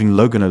 leaving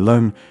Logan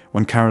alone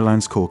when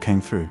Caroline's call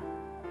came through.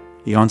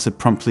 He answered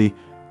promptly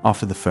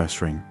after the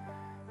first ring.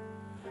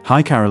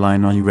 "Hi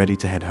Caroline, are you ready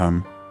to head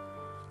home?"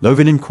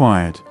 Logan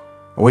inquired,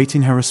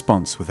 awaiting her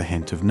response with a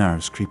hint of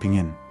nerves creeping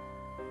in.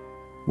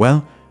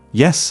 "Well,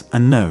 yes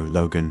and no,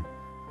 Logan,"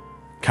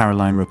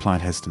 Caroline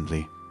replied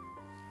hesitantly.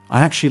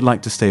 "I actually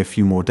like to stay a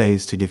few more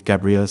days to give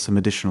Gabriella some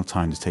additional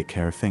time to take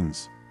care of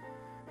things.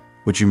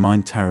 Would you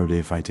mind terribly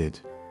if I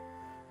did?"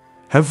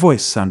 Her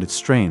voice sounded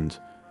strained,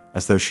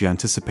 as though she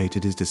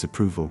anticipated his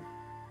disapproval.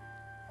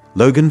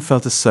 Logan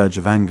felt a surge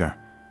of anger,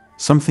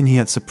 something he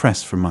had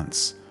suppressed for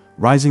months,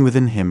 rising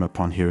within him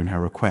upon hearing her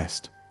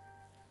request.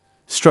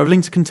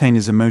 Struggling to contain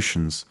his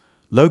emotions,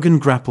 Logan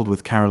grappled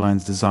with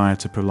Caroline's desire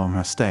to prolong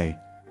her stay.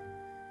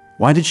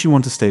 Why did she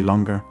want to stay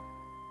longer?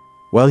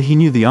 Well, he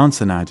knew the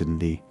answer now,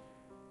 didn't he?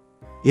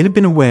 He had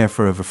been aware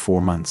for over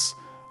 4 months,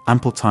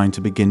 ample time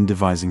to begin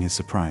devising his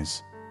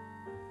surprise.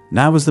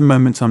 Now was the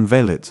moment to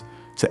unveil it,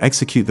 to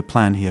execute the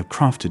plan he had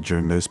crafted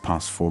during those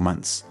past 4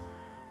 months,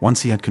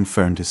 once he had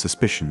confirmed his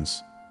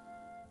suspicions.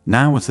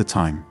 Now was the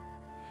time.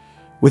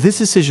 With his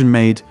decision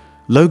made,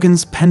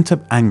 Logan's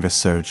pent-up anger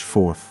surged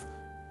forth.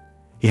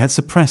 He had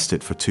suppressed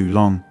it for too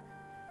long,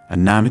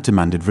 and now it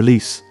demanded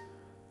release.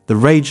 The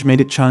rage made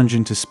it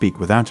challenging to speak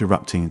without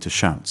erupting into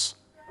shouts.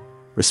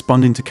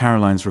 Responding to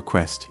Caroline's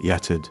request, he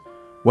uttered,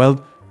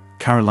 "Well,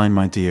 Caroline,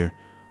 my dear,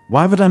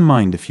 why would I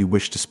mind if you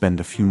wish to spend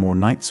a few more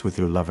nights with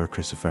your lover,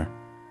 Christopher?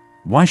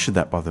 Why should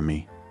that bother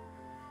me?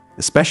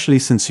 Especially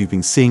since you've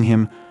been seeing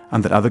him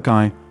and that other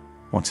guy,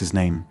 what's his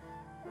name?"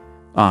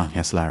 "Ah,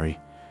 yes, Larry."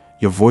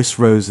 Your voice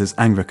rose as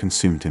anger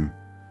consumed him,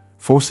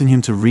 forcing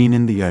him to rein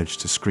in the urge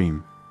to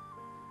scream.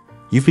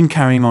 "You've been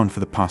carrying on for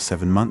the past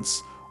 7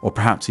 months, or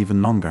perhaps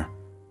even longer.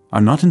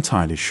 I'm not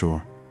entirely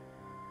sure.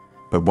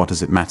 But what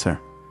does it matter?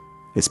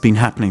 It's been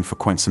happening for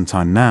quite some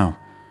time now,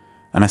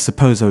 and I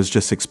suppose I was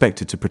just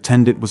expected to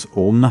pretend it was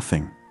all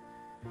nothing."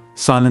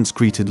 Silence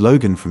greeted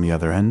Logan from the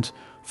other end,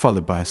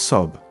 followed by a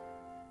sob,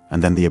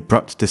 and then the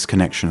abrupt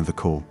disconnection of the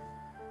call.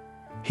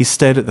 He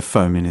stared at the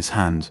phone in his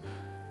hand,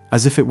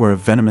 as if it were a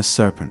venomous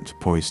serpent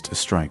poised to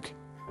strike.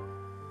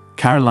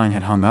 Caroline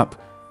had hung up,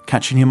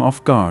 catching him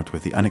off guard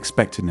with the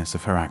unexpectedness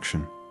of her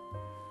action.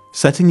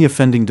 Setting the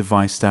offending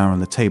device down on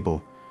the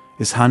table,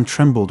 his hand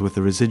trembled with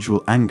the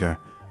residual anger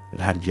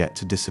that had yet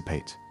to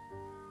dissipate.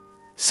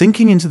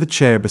 Sinking into the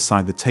chair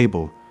beside the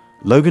table,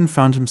 Logan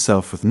found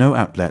himself with no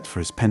outlet for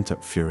his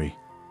pent-up fury.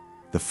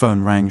 The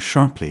phone rang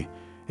sharply,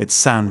 its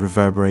sound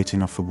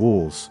reverberating off the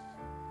walls.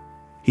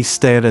 He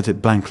stared at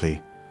it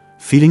blankly,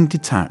 feeling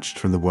detached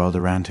from the world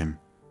around him.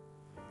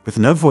 With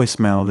no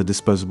voicemail, the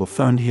disposable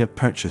phone he had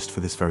purchased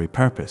for this very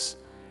purpose,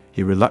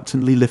 he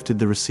reluctantly lifted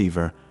the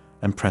receiver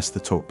and pressed the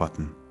talk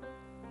button.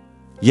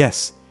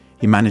 "Yes,"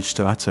 he managed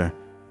to utter,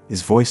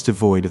 his voice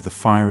devoid of the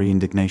fiery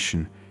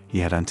indignation he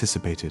had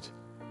anticipated.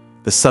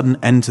 The sudden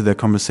end to their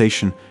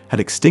conversation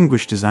had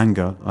extinguished his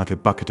anger like a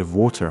bucket of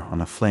water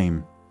on a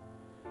flame.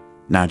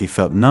 Now he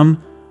felt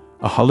numb,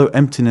 a hollow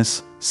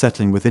emptiness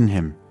settling within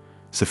him,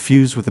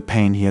 suffused with the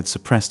pain he had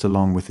suppressed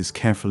along with his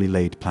carefully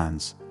laid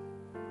plans.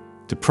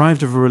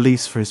 Deprived of a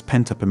release for his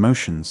pent-up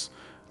emotions,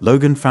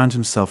 Logan found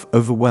himself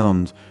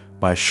overwhelmed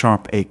by a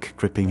sharp ache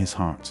gripping his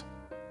heart.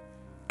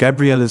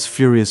 Gabriella's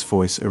furious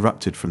voice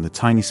erupted from the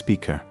tiny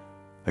speaker,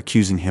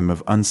 accusing him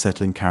of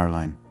unsettling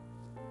Caroline.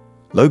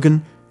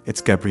 "Logan,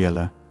 it's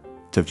Gabriella.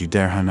 Don't you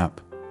dare hang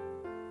up.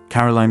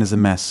 Caroline is a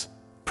mess,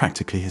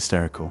 practically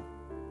hysterical."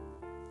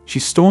 She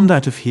stormed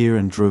out of here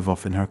and drove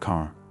off in her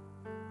car.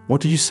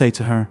 "What did you say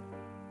to her?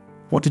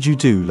 What did you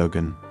do,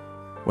 Logan?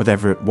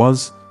 Whatever it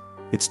was,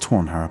 it's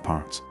torn her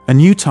apart." A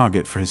new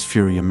target for his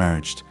fury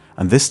emerged,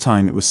 and this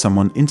time it was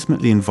someone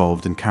intimately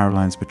involved in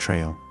Caroline's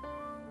betrayal.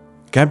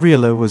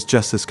 Gabriella was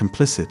just as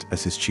complicit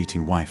as his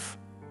cheating wife.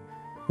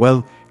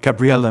 "Well,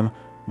 Gabriella,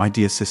 my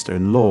dear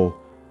sister-in-law,"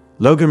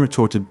 Logan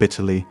retorted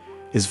bitterly,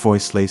 his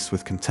voice laced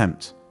with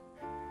contempt.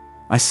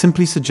 "I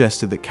simply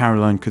suggested that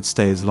Caroline could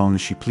stay as long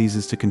as she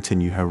pleases to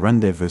continue her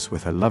rendezvous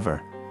with her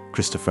lover,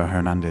 Christopher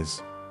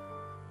Hernandez.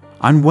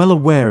 I'm well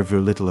aware of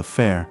your little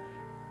affair,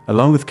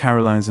 along with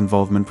Caroline's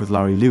involvement with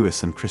Larry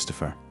Lewis and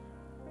Christopher.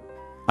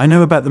 I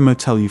know about the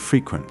motel you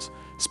frequent,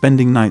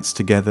 spending nights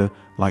together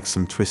like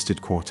some twisted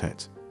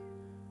quartet.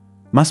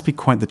 Must be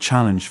quite the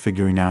challenge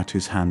figuring out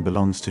whose hand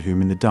belongs to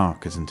whom in the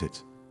dark, isn't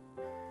it?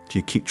 Do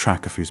you keep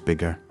track of who's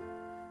bigger?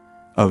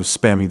 Oh,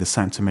 spare me the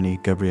sanctimony,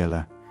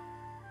 Gabriella.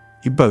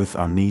 You both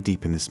are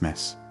knee-deep in this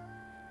mess.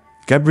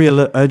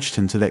 Gabriella urged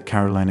him to let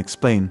Caroline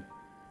explain,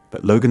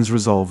 but Logan's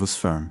resolve was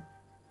firm.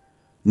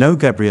 No,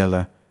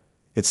 Gabriella,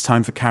 it's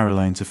time for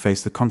Caroline to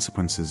face the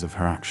consequences of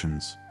her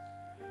actions.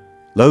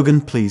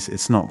 Logan, please,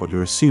 it's not what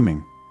you're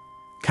assuming.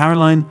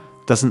 Caroline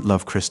doesn't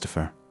love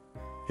Christopher.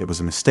 It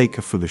was a mistake,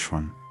 a foolish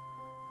one.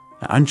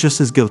 I'm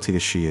just as guilty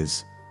as she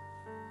is.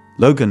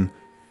 Logan,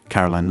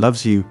 Caroline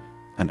loves you,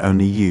 and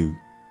only you.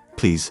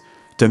 Please,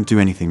 don't do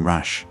anything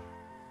rash.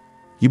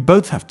 You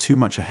both have too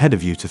much ahead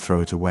of you to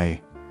throw it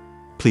away.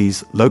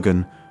 Please,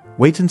 Logan,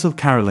 wait until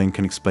Caroline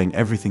can explain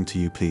everything to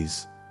you,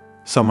 please.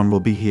 Someone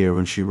will be here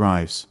when she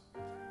arrives.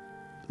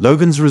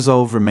 Logan's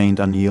resolve remained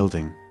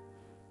unyielding.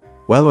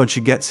 Well, when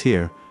she gets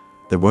here,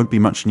 there won't be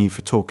much need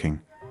for talking,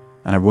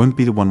 and I won't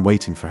be the one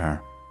waiting for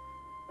her.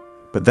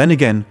 But then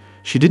again,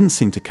 she didn't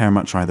seem to care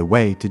much either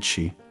way, did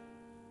she?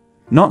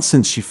 Not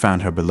since she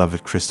found her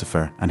beloved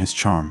Christopher and his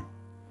charm.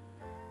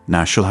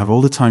 Now she'll have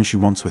all the time she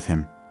wants with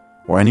him,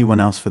 or anyone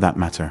else for that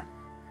matter.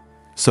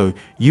 So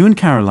you and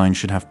Caroline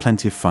should have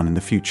plenty of fun in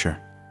the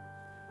future.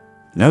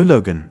 No,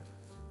 Logan,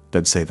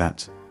 don't say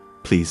that.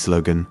 Please,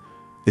 Logan,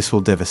 this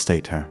will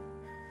devastate her.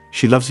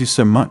 She loves you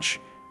so much,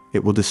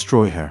 it will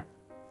destroy her.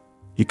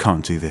 You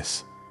can't do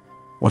this.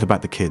 What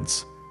about the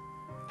kids?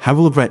 How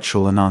will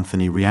Rachel and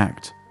Anthony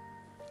react?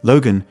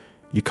 Logan,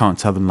 you can't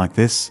tell them like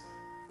this,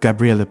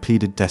 Gabriella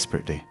pleaded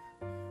desperately.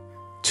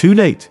 Too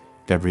late,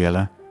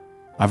 Gabriella.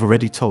 I've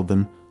already told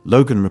them,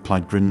 Logan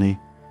replied grimly.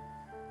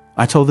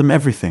 I told them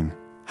everything,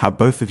 how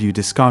both of you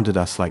discarded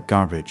us like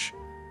garbage.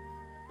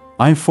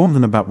 I informed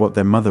them about what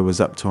their mother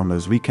was up to on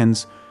those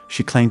weekends.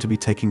 She claimed to be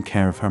taking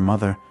care of her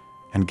mother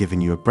and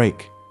giving you a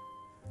break.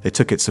 They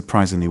took it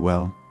surprisingly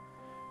well.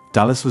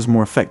 Dallas was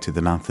more affected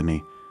than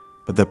Anthony,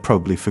 but they'll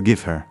probably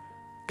forgive her,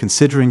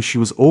 considering she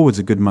was always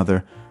a good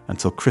mother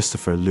until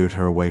Christopher lured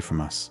her away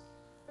from us.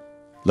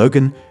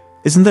 Logan,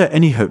 isn't there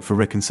any hope for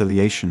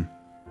reconciliation?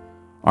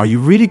 Are you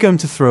really going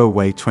to throw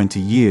away 20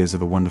 years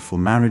of a wonderful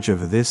marriage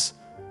over this?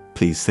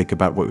 Please think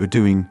about what you're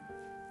doing,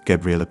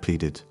 Gabriella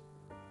pleaded.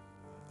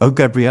 Oh,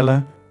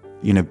 Gabriella,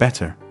 you know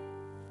better.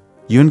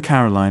 You and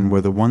Caroline were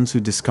the ones who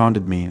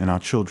discarded me and our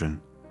children.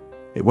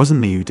 It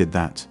wasn't me who did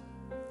that.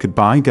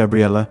 Goodbye,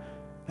 Gabriella,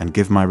 and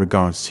give my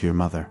regards to your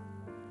mother.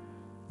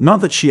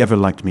 Not that she ever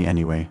liked me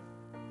anyway.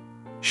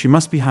 She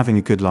must be having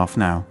a good laugh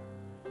now,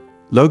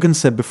 Logan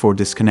said before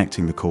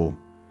disconnecting the call.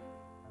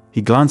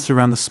 He glanced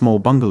around the small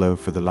bungalow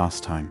for the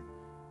last time.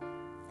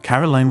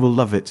 Caroline will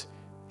love it,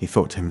 he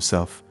thought to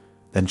himself,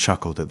 then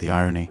chuckled at the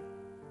irony.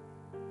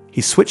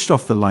 He switched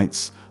off the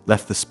lights,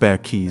 left the spare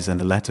keys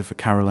and a letter for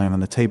Caroline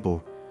on the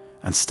table,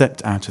 and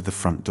stepped out of the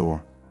front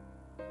door.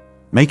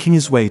 Making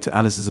his way to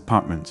Alice's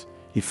apartment,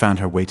 he found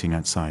her waiting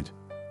outside.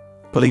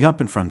 Pulling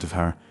up in front of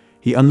her,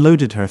 he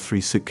unloaded her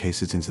 3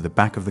 suitcases into the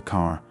back of the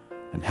car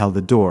and held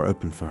the door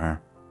open for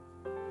her.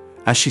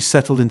 As she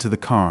settled into the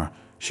car,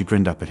 she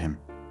grinned up at him.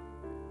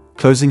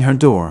 Closing her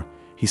door,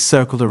 he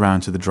circled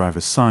around to the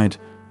driver's side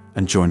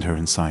and joined her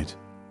inside.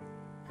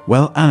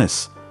 Well,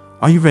 Alice,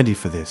 are you ready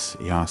for this?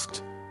 He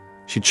asked.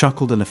 She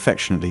chuckled and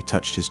affectionately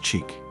touched his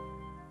cheek.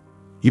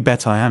 You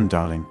bet I am,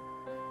 darling.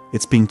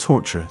 It's been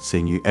torture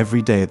seeing you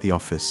every day at the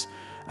office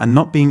and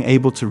not being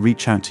able to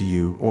reach out to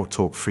you or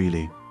talk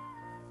freely.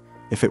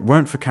 If it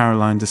weren't for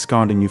Caroline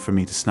discarding you for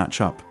me to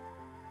snatch up,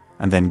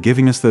 and then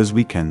giving us those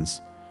weekends,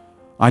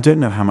 I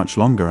don't know how much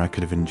longer I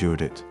could have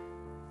endured it.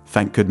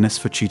 Thank goodness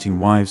for cheating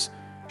wives,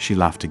 she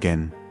laughed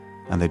again,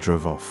 and they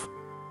drove off.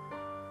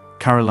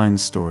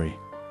 Caroline's story.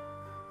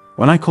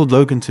 When I called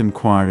Logan to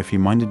inquire if he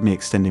minded me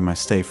extending my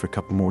stay for a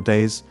couple more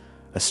days,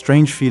 a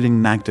strange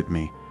feeling nagged at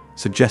me,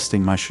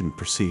 suggesting I shouldn't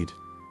proceed.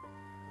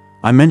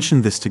 I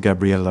mentioned this to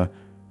Gabriella,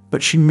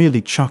 but she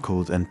merely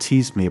chuckled and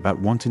teased me about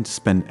wanting to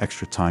spend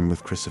extra time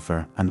with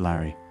Christopher and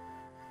Larry.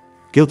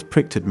 Guilt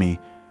pricked at me,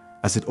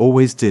 as it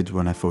always did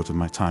when I thought of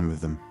my time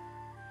with them.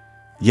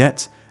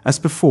 Yet, as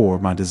before,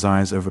 my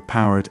desires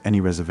overpowered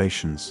any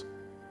reservations.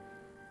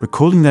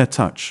 Recalling their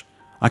touch,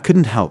 I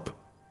couldn't help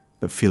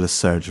but feel a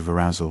surge of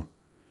arousal.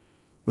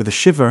 With a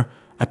shiver,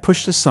 I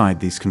pushed aside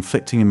these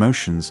conflicting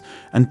emotions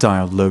and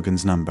dialed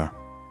Logan's number.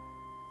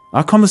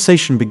 Our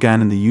conversation began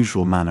in the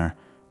usual manner,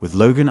 with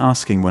Logan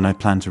asking when I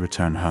planned to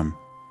return home.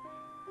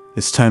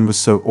 His tone was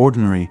so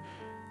ordinary,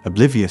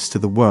 oblivious to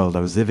the world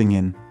I was living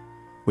in,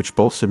 which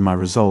bolstered my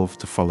resolve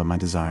to follow my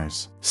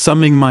desires.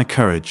 Summoning my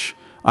courage,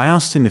 I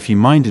asked him if he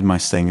minded my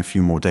staying a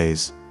few more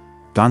days.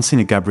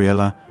 Glancing at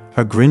Gabriella,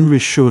 her grin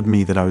reassured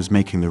me that I was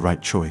making the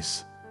right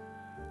choice.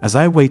 As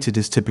I awaited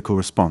his typical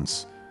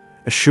response,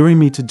 assuring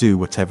me to do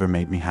whatever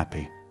made me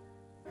happy.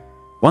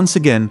 Once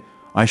again,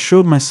 I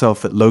assured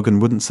myself that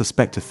Logan wouldn't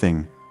suspect a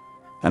thing,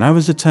 and I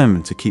was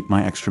determined to keep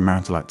my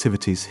extramarital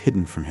activities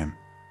hidden from him.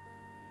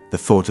 The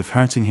thought of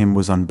hurting him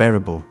was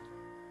unbearable.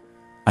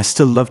 I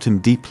still loved him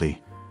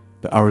deeply,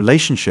 but our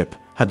relationship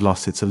had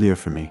lost its allure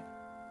for me.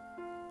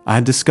 I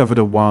had discovered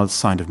a wild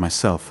side of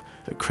myself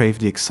that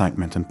craved the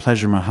excitement and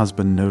pleasure my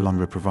husband no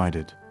longer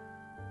provided.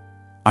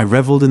 I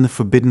reveled in the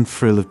forbidden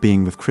thrill of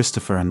being with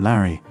Christopher and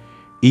Larry,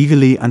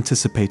 eagerly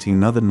anticipating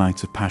another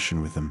night of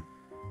passion with them.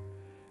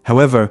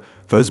 However,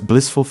 those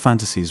blissful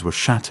fantasies were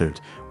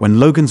shattered when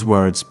Logan's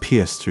words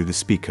pierced through the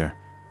speaker,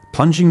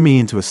 plunging me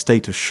into a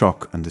state of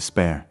shock and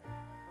despair.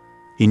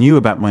 He knew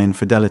about my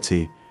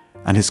infidelity,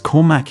 and his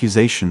calm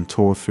accusation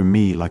tore through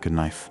me like a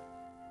knife.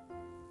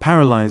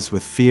 Paralyzed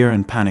with fear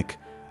and panic,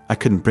 I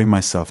couldn't bring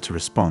myself to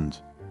respond.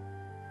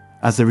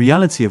 As the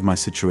reality of my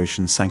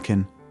situation sank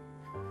in,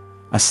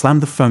 I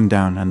slammed the phone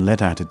down and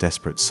let out a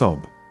desperate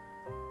sob.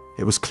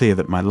 It was clear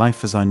that my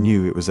life as I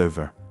knew it was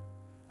over,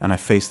 and I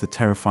faced the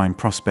terrifying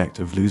prospect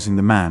of losing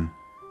the man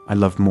I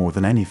loved more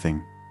than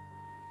anything.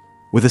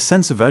 With a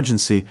sense of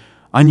urgency,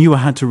 I knew I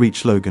had to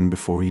reach Logan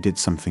before he did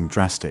something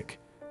drastic.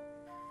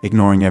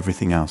 Ignoring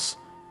everything else,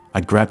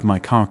 I grabbed my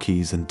car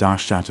keys and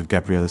dashed out of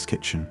Gabriella's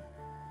kitchen.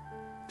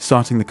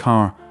 Starting the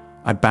car,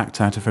 I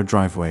backed out of her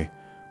driveway,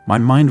 my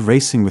mind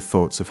racing with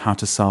thoughts of how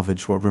to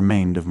salvage what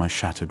remained of my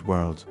shattered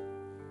world.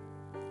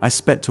 I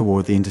sped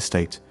toward the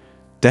interstate,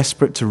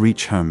 desperate to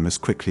reach home as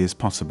quickly as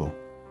possible.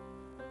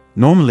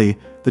 Normally,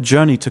 the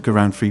journey took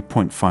around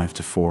 3.5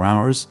 to 4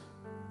 hours,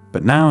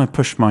 but now I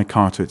pushed my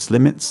car to its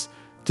limits,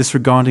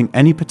 disregarding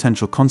any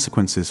potential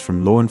consequences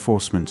from law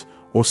enforcement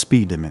or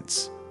speed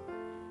limits.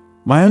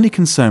 My only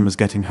concern was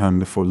getting home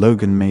before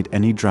Logan made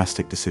any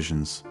drastic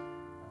decisions.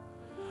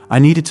 I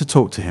needed to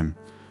talk to him,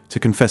 to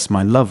confess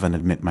my love and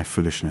admit my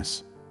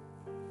foolishness.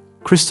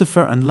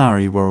 Christopher and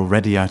Larry were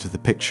already out of the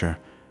picture,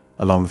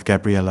 along with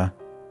Gabriella.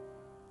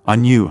 I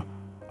knew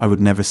I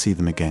would never see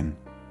them again.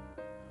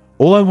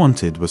 All I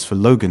wanted was for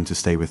Logan to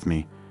stay with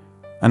me,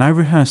 and I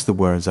rehearsed the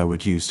words I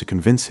would use to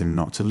convince him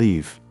not to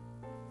leave.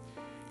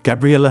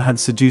 Gabriella had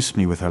seduced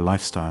me with her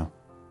lifestyle,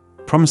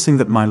 promising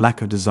that my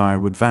lack of desire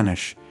would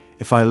vanish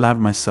if I allowed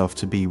myself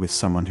to be with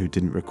someone who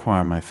didn't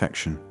require my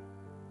affection.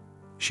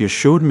 She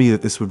assured me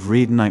that this would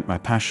reignite my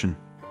passion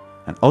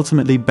and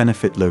ultimately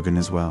benefit Logan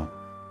as well.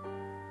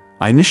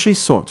 I initially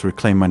sought to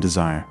reclaim my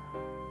desire,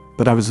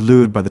 but I was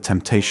lured by the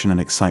temptation and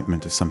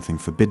excitement of something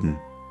forbidden.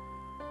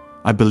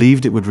 I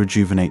believed it would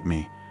rejuvenate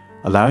me,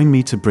 allowing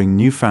me to bring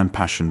newfound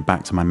passion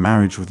back to my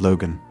marriage with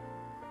Logan.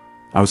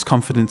 I was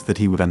confident that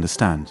he would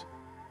understand.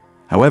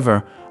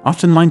 However,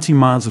 after 90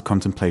 miles of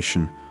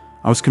contemplation,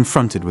 I was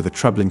confronted with a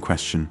troubling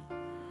question.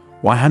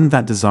 Why hadn't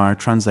that desire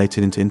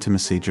translated into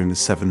intimacy during the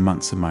 7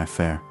 months of my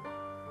affair?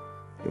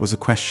 It was a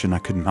question I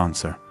couldn't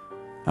answer,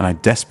 and I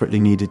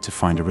desperately needed to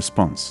find a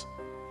response.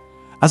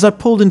 As I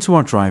pulled into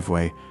our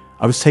driveway,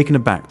 I was taken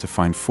aback to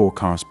find 4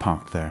 cars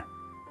parked there.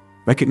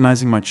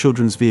 Recognizing my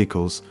children's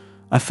vehicles,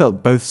 I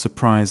felt both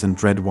surprise and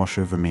dread wash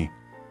over me.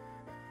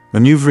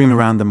 Maneuvering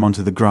around them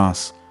onto the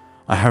grass,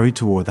 I hurried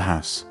toward the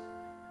house.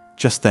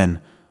 Just then,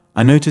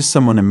 I noticed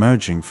someone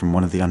emerging from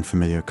one of the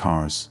unfamiliar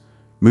cars,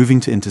 moving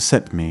to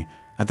intercept me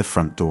at the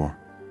front door.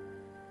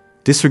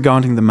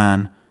 Disregarding the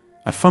man,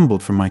 I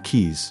fumbled for my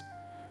keys,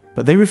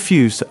 but they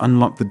refused to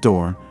unlock the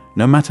door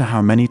no matter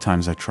how many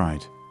times I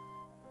tried.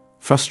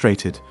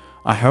 Frustrated,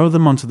 I hurled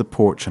them onto the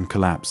porch and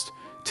collapsed,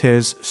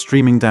 tears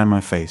streaming down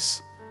my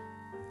face.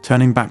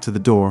 Turning back to the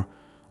door,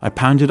 I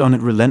pounded on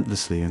it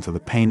relentlessly until the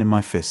pain in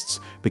my fists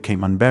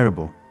became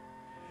unbearable.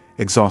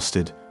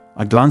 Exhausted,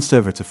 I glanced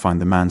over to find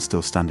the man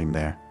still standing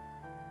there.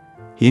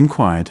 He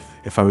inquired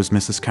if I was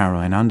Mrs.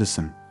 Caroline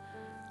Anderson,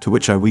 to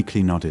which I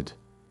weakly nodded.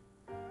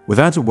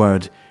 Without a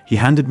word, he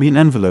handed me an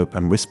envelope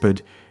and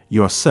whispered,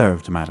 "You are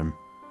served, madam."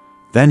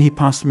 Then he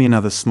passed me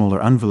another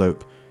smaller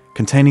envelope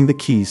containing the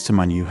keys to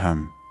my new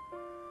home.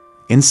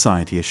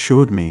 Inside, he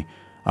assured me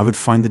I would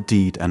find the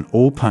deed and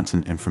all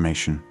pertinent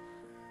information.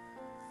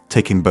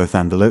 Taking both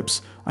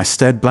envelopes, I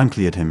stared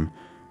blankly at him,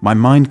 my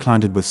mind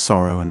clouded with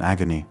sorrow and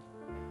agony.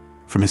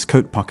 From his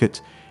coat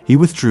pocket, he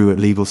withdrew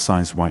a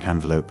legal-sized white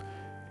envelope,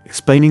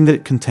 explaining that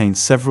it contained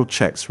several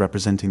checks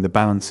representing the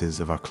balances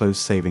of our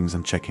closed savings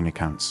and checking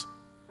accounts.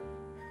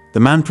 The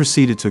man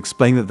proceeded to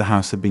explain that the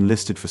house had been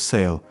listed for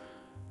sale,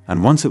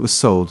 and once it was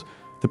sold,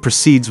 the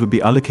proceeds would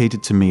be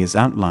allocated to me as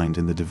outlined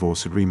in the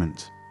divorce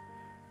agreement.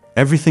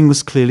 Everything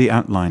was clearly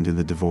outlined in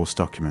the divorce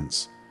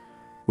documents.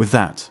 With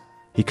that,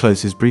 he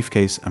closed his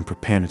briefcase and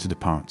prepared to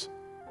depart.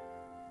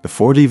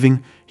 Before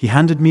leaving, he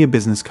handed me a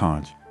business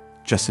card,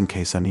 just in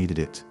case I needed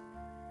it.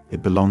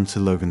 It belonged to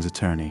Logan's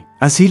attorney.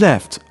 As he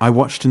left, I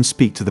watched him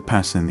speak to the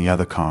person in the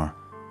other car,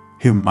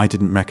 whom I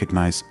didn't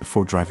recognize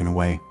before driving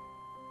away.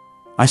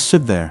 I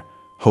stood there,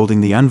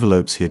 holding the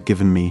envelopes he had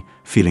given me,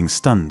 feeling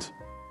stunned.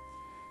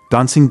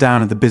 Glancing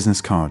down at the business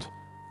card,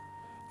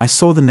 I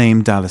saw the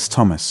name Dallas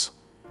Thomas,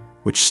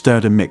 which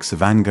stirred a mix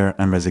of anger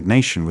and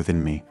resignation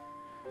within me.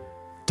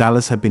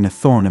 Dallas had been a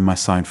thorn in my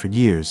side for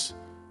years,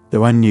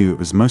 though I knew it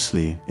was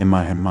mostly in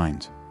my own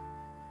mind.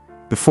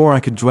 Before I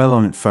could dwell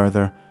on it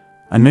further,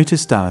 I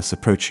noticed Dallas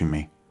approaching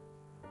me.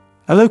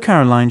 "Hello,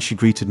 Caroline," she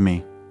greeted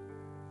me.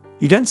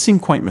 "You don't seem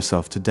quite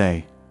yourself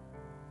today.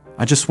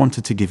 I just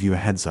wanted to give you a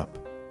heads up.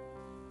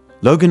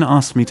 Logan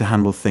asked me to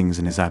handle things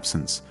in his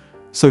absence,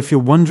 So if you're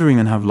wondering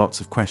and have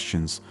lots of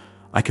questions,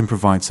 I can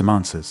provide some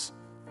answers.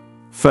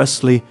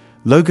 Firstly,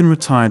 Logan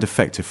retired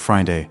effective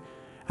Friday,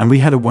 and we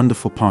had a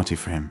wonderful party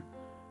for him.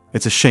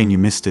 It's a shame you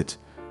missed it,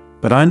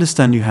 but I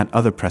understand you had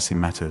other pressing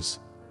matters.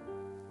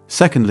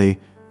 Secondly,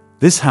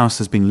 this house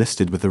has been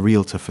listed with a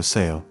realtor for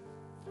sale.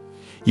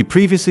 You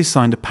previously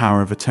signed a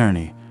power of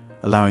attorney,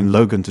 allowing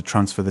Logan to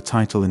transfer the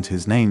title into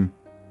his name,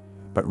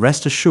 but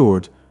rest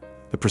assured,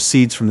 the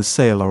proceeds from the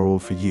sale are all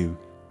for you.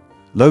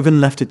 Logan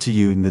left it to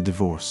you in the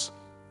divorce.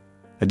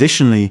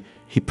 Additionally,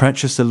 he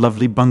purchased a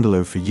lovely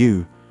bungalow for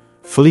you,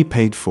 fully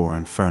paid for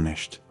and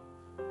furnished.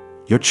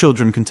 Your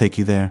children can take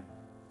you there.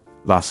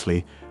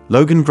 Lastly,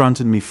 Logan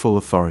granted me full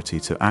authority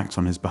to act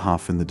on his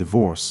behalf in the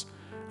divorce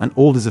and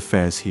all his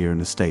affairs here in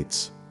the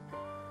States.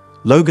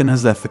 Logan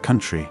has left the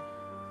country,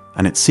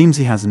 and it seems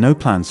he has no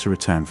plans to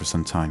return for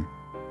some time.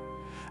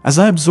 As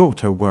I absorbed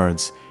her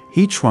words,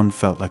 each one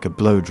felt like a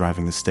blow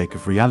driving the stake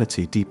of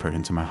reality deeper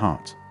into my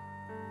heart.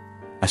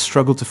 I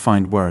struggled to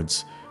find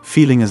words,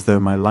 feeling as though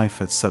my life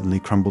had suddenly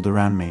crumbled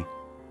around me.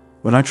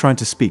 When I tried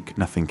to speak,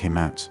 nothing came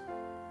out.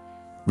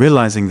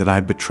 Realizing that I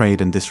had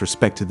betrayed and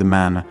disrespected the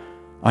man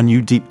I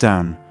knew deep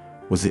down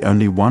was the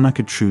only one I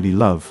could truly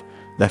love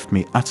left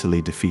me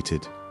utterly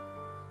defeated.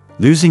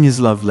 Losing his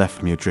love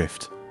left me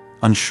adrift,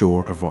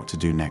 unsure of what to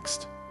do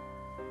next.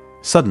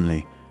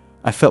 Suddenly,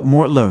 I felt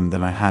more alone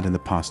than I had in the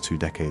past 2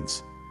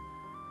 decades.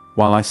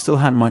 While I still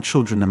had my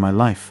children in my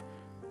life,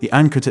 the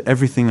anchor to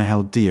everything I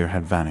held dear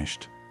had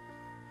vanished.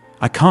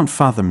 I can't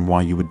fathom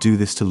why you would do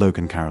this to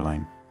Logan,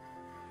 Caroline.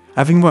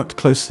 Having worked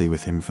closely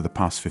with him for the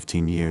past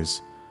 15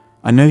 years,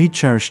 I know he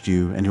cherished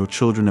you and your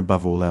children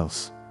above all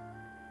else.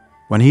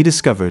 When he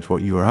discovered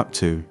what you were up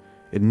to,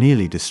 it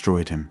nearly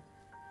destroyed him.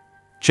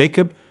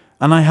 Jacob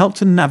and I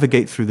helped him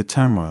navigate through the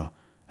turmoil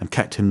and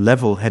kept him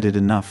level-headed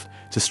enough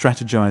to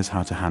strategize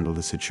how to handle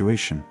the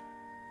situation.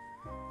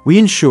 We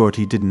ensured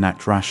he didn't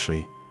act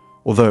rashly,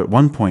 although at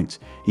one point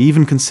he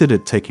even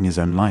considered taking his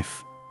own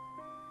life.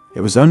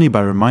 It was only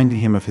by reminding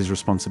him of his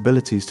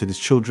responsibilities to his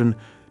children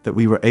that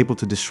we were able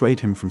to dissuade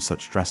him from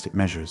such drastic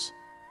measures.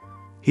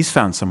 He's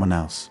found someone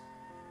else.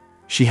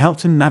 She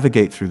helped him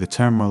navigate through the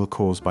turmoil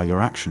caused by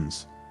your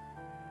actions.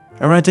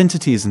 Her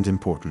identity isn't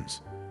important.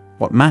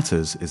 What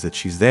matters is that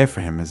she's there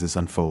for him as this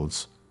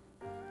unfolds.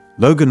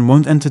 Logan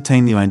won't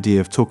entertain the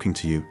idea of talking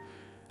to you,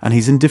 and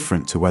he's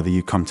indifferent to whether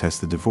you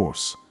contest the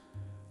divorce.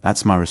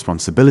 That's my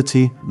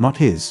responsibility, not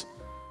his.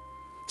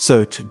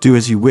 So do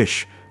as you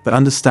wish, but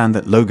understand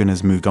that Logan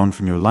has moved on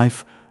from your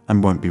life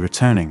and won't be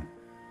returning.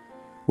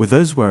 With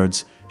those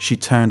words, she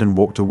turned and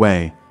walked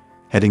away,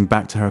 heading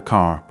back to her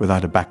car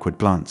without a backward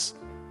glance.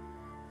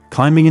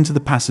 Climbing into the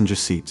passenger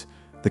seat,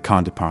 the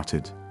car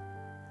departed.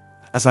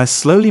 As I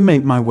slowly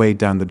made my way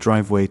down the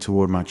driveway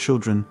toward my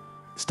children,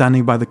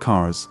 standing by the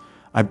cars,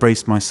 I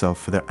braced myself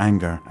for their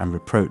anger and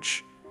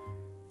reproach.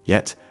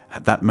 Yet,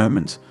 at that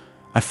moment,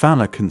 I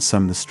found I couldn't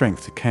summon the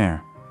strength to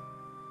care.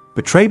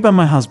 Betrayed by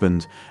my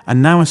husband,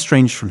 and now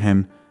estranged from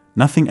him,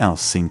 nothing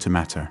else seemed to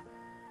matter.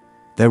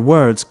 Their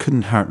words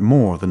couldn't hurt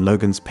more than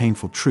Logan's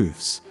painful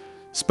truths,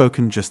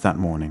 spoken just that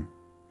morning.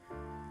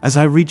 As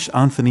I reached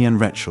Anthony and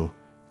Rachel,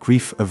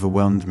 grief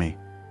overwhelmed me,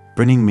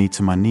 bringing me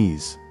to my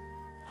knees.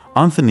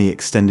 Anthony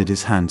extended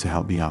his hand to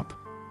help me up,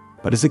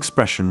 but his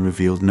expression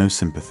revealed no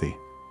sympathy.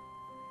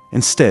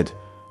 Instead,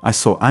 I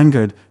saw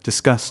anger,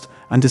 disgust,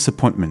 and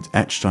disappointment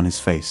etched on his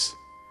face.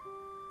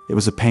 It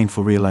was a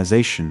painful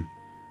realization,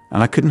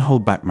 and I couldn't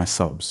hold back my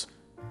sobs.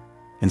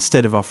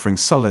 Instead of offering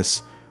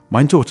solace,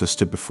 my daughter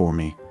stood before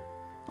me,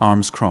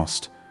 arms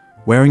crossed,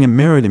 wearing a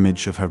mirrored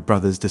image of her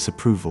brother's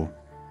disapproval.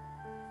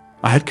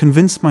 I had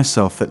convinced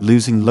myself that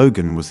losing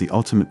Logan was the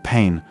ultimate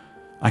pain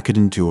I could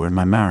endure in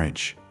my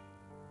marriage.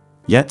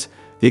 Yet,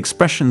 the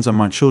expressions on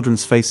my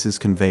children's faces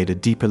conveyed a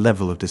deeper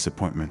level of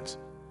disappointment.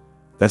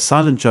 Their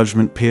silent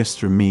judgment pierced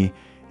through me,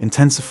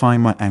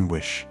 intensifying my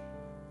anguish.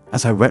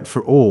 As I wept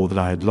for all that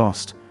I had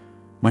lost,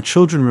 my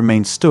children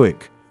remained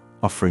stoic,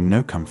 offering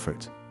no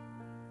comfort.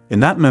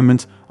 In that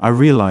moment, I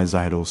realized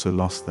I had also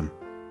lost them.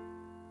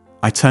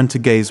 I turned to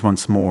gaze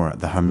once more at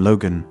the home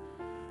Logan,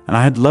 and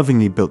I had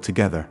lovingly built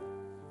together.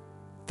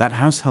 That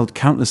house held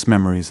countless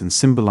memories and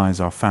symbolized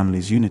our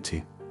family's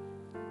unity.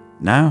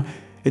 Now,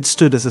 it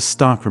stood as a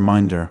stark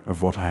reminder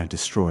of what I had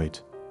destroyed.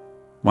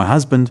 My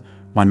husband,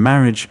 my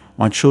marriage,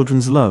 my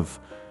children's love,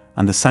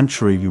 and the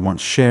sanctuary we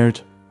once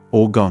shared,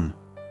 all gone.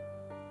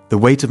 The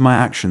weight of my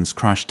actions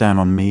crashed down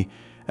on me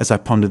as I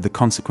pondered the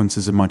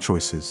consequences of my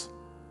choices.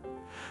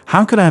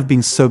 How could I have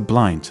been so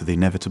blind to the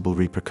inevitable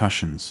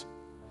repercussions?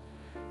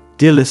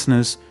 Dear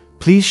listeners,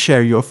 please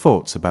share your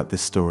thoughts about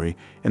this story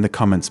in the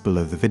comments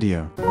below the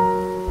video.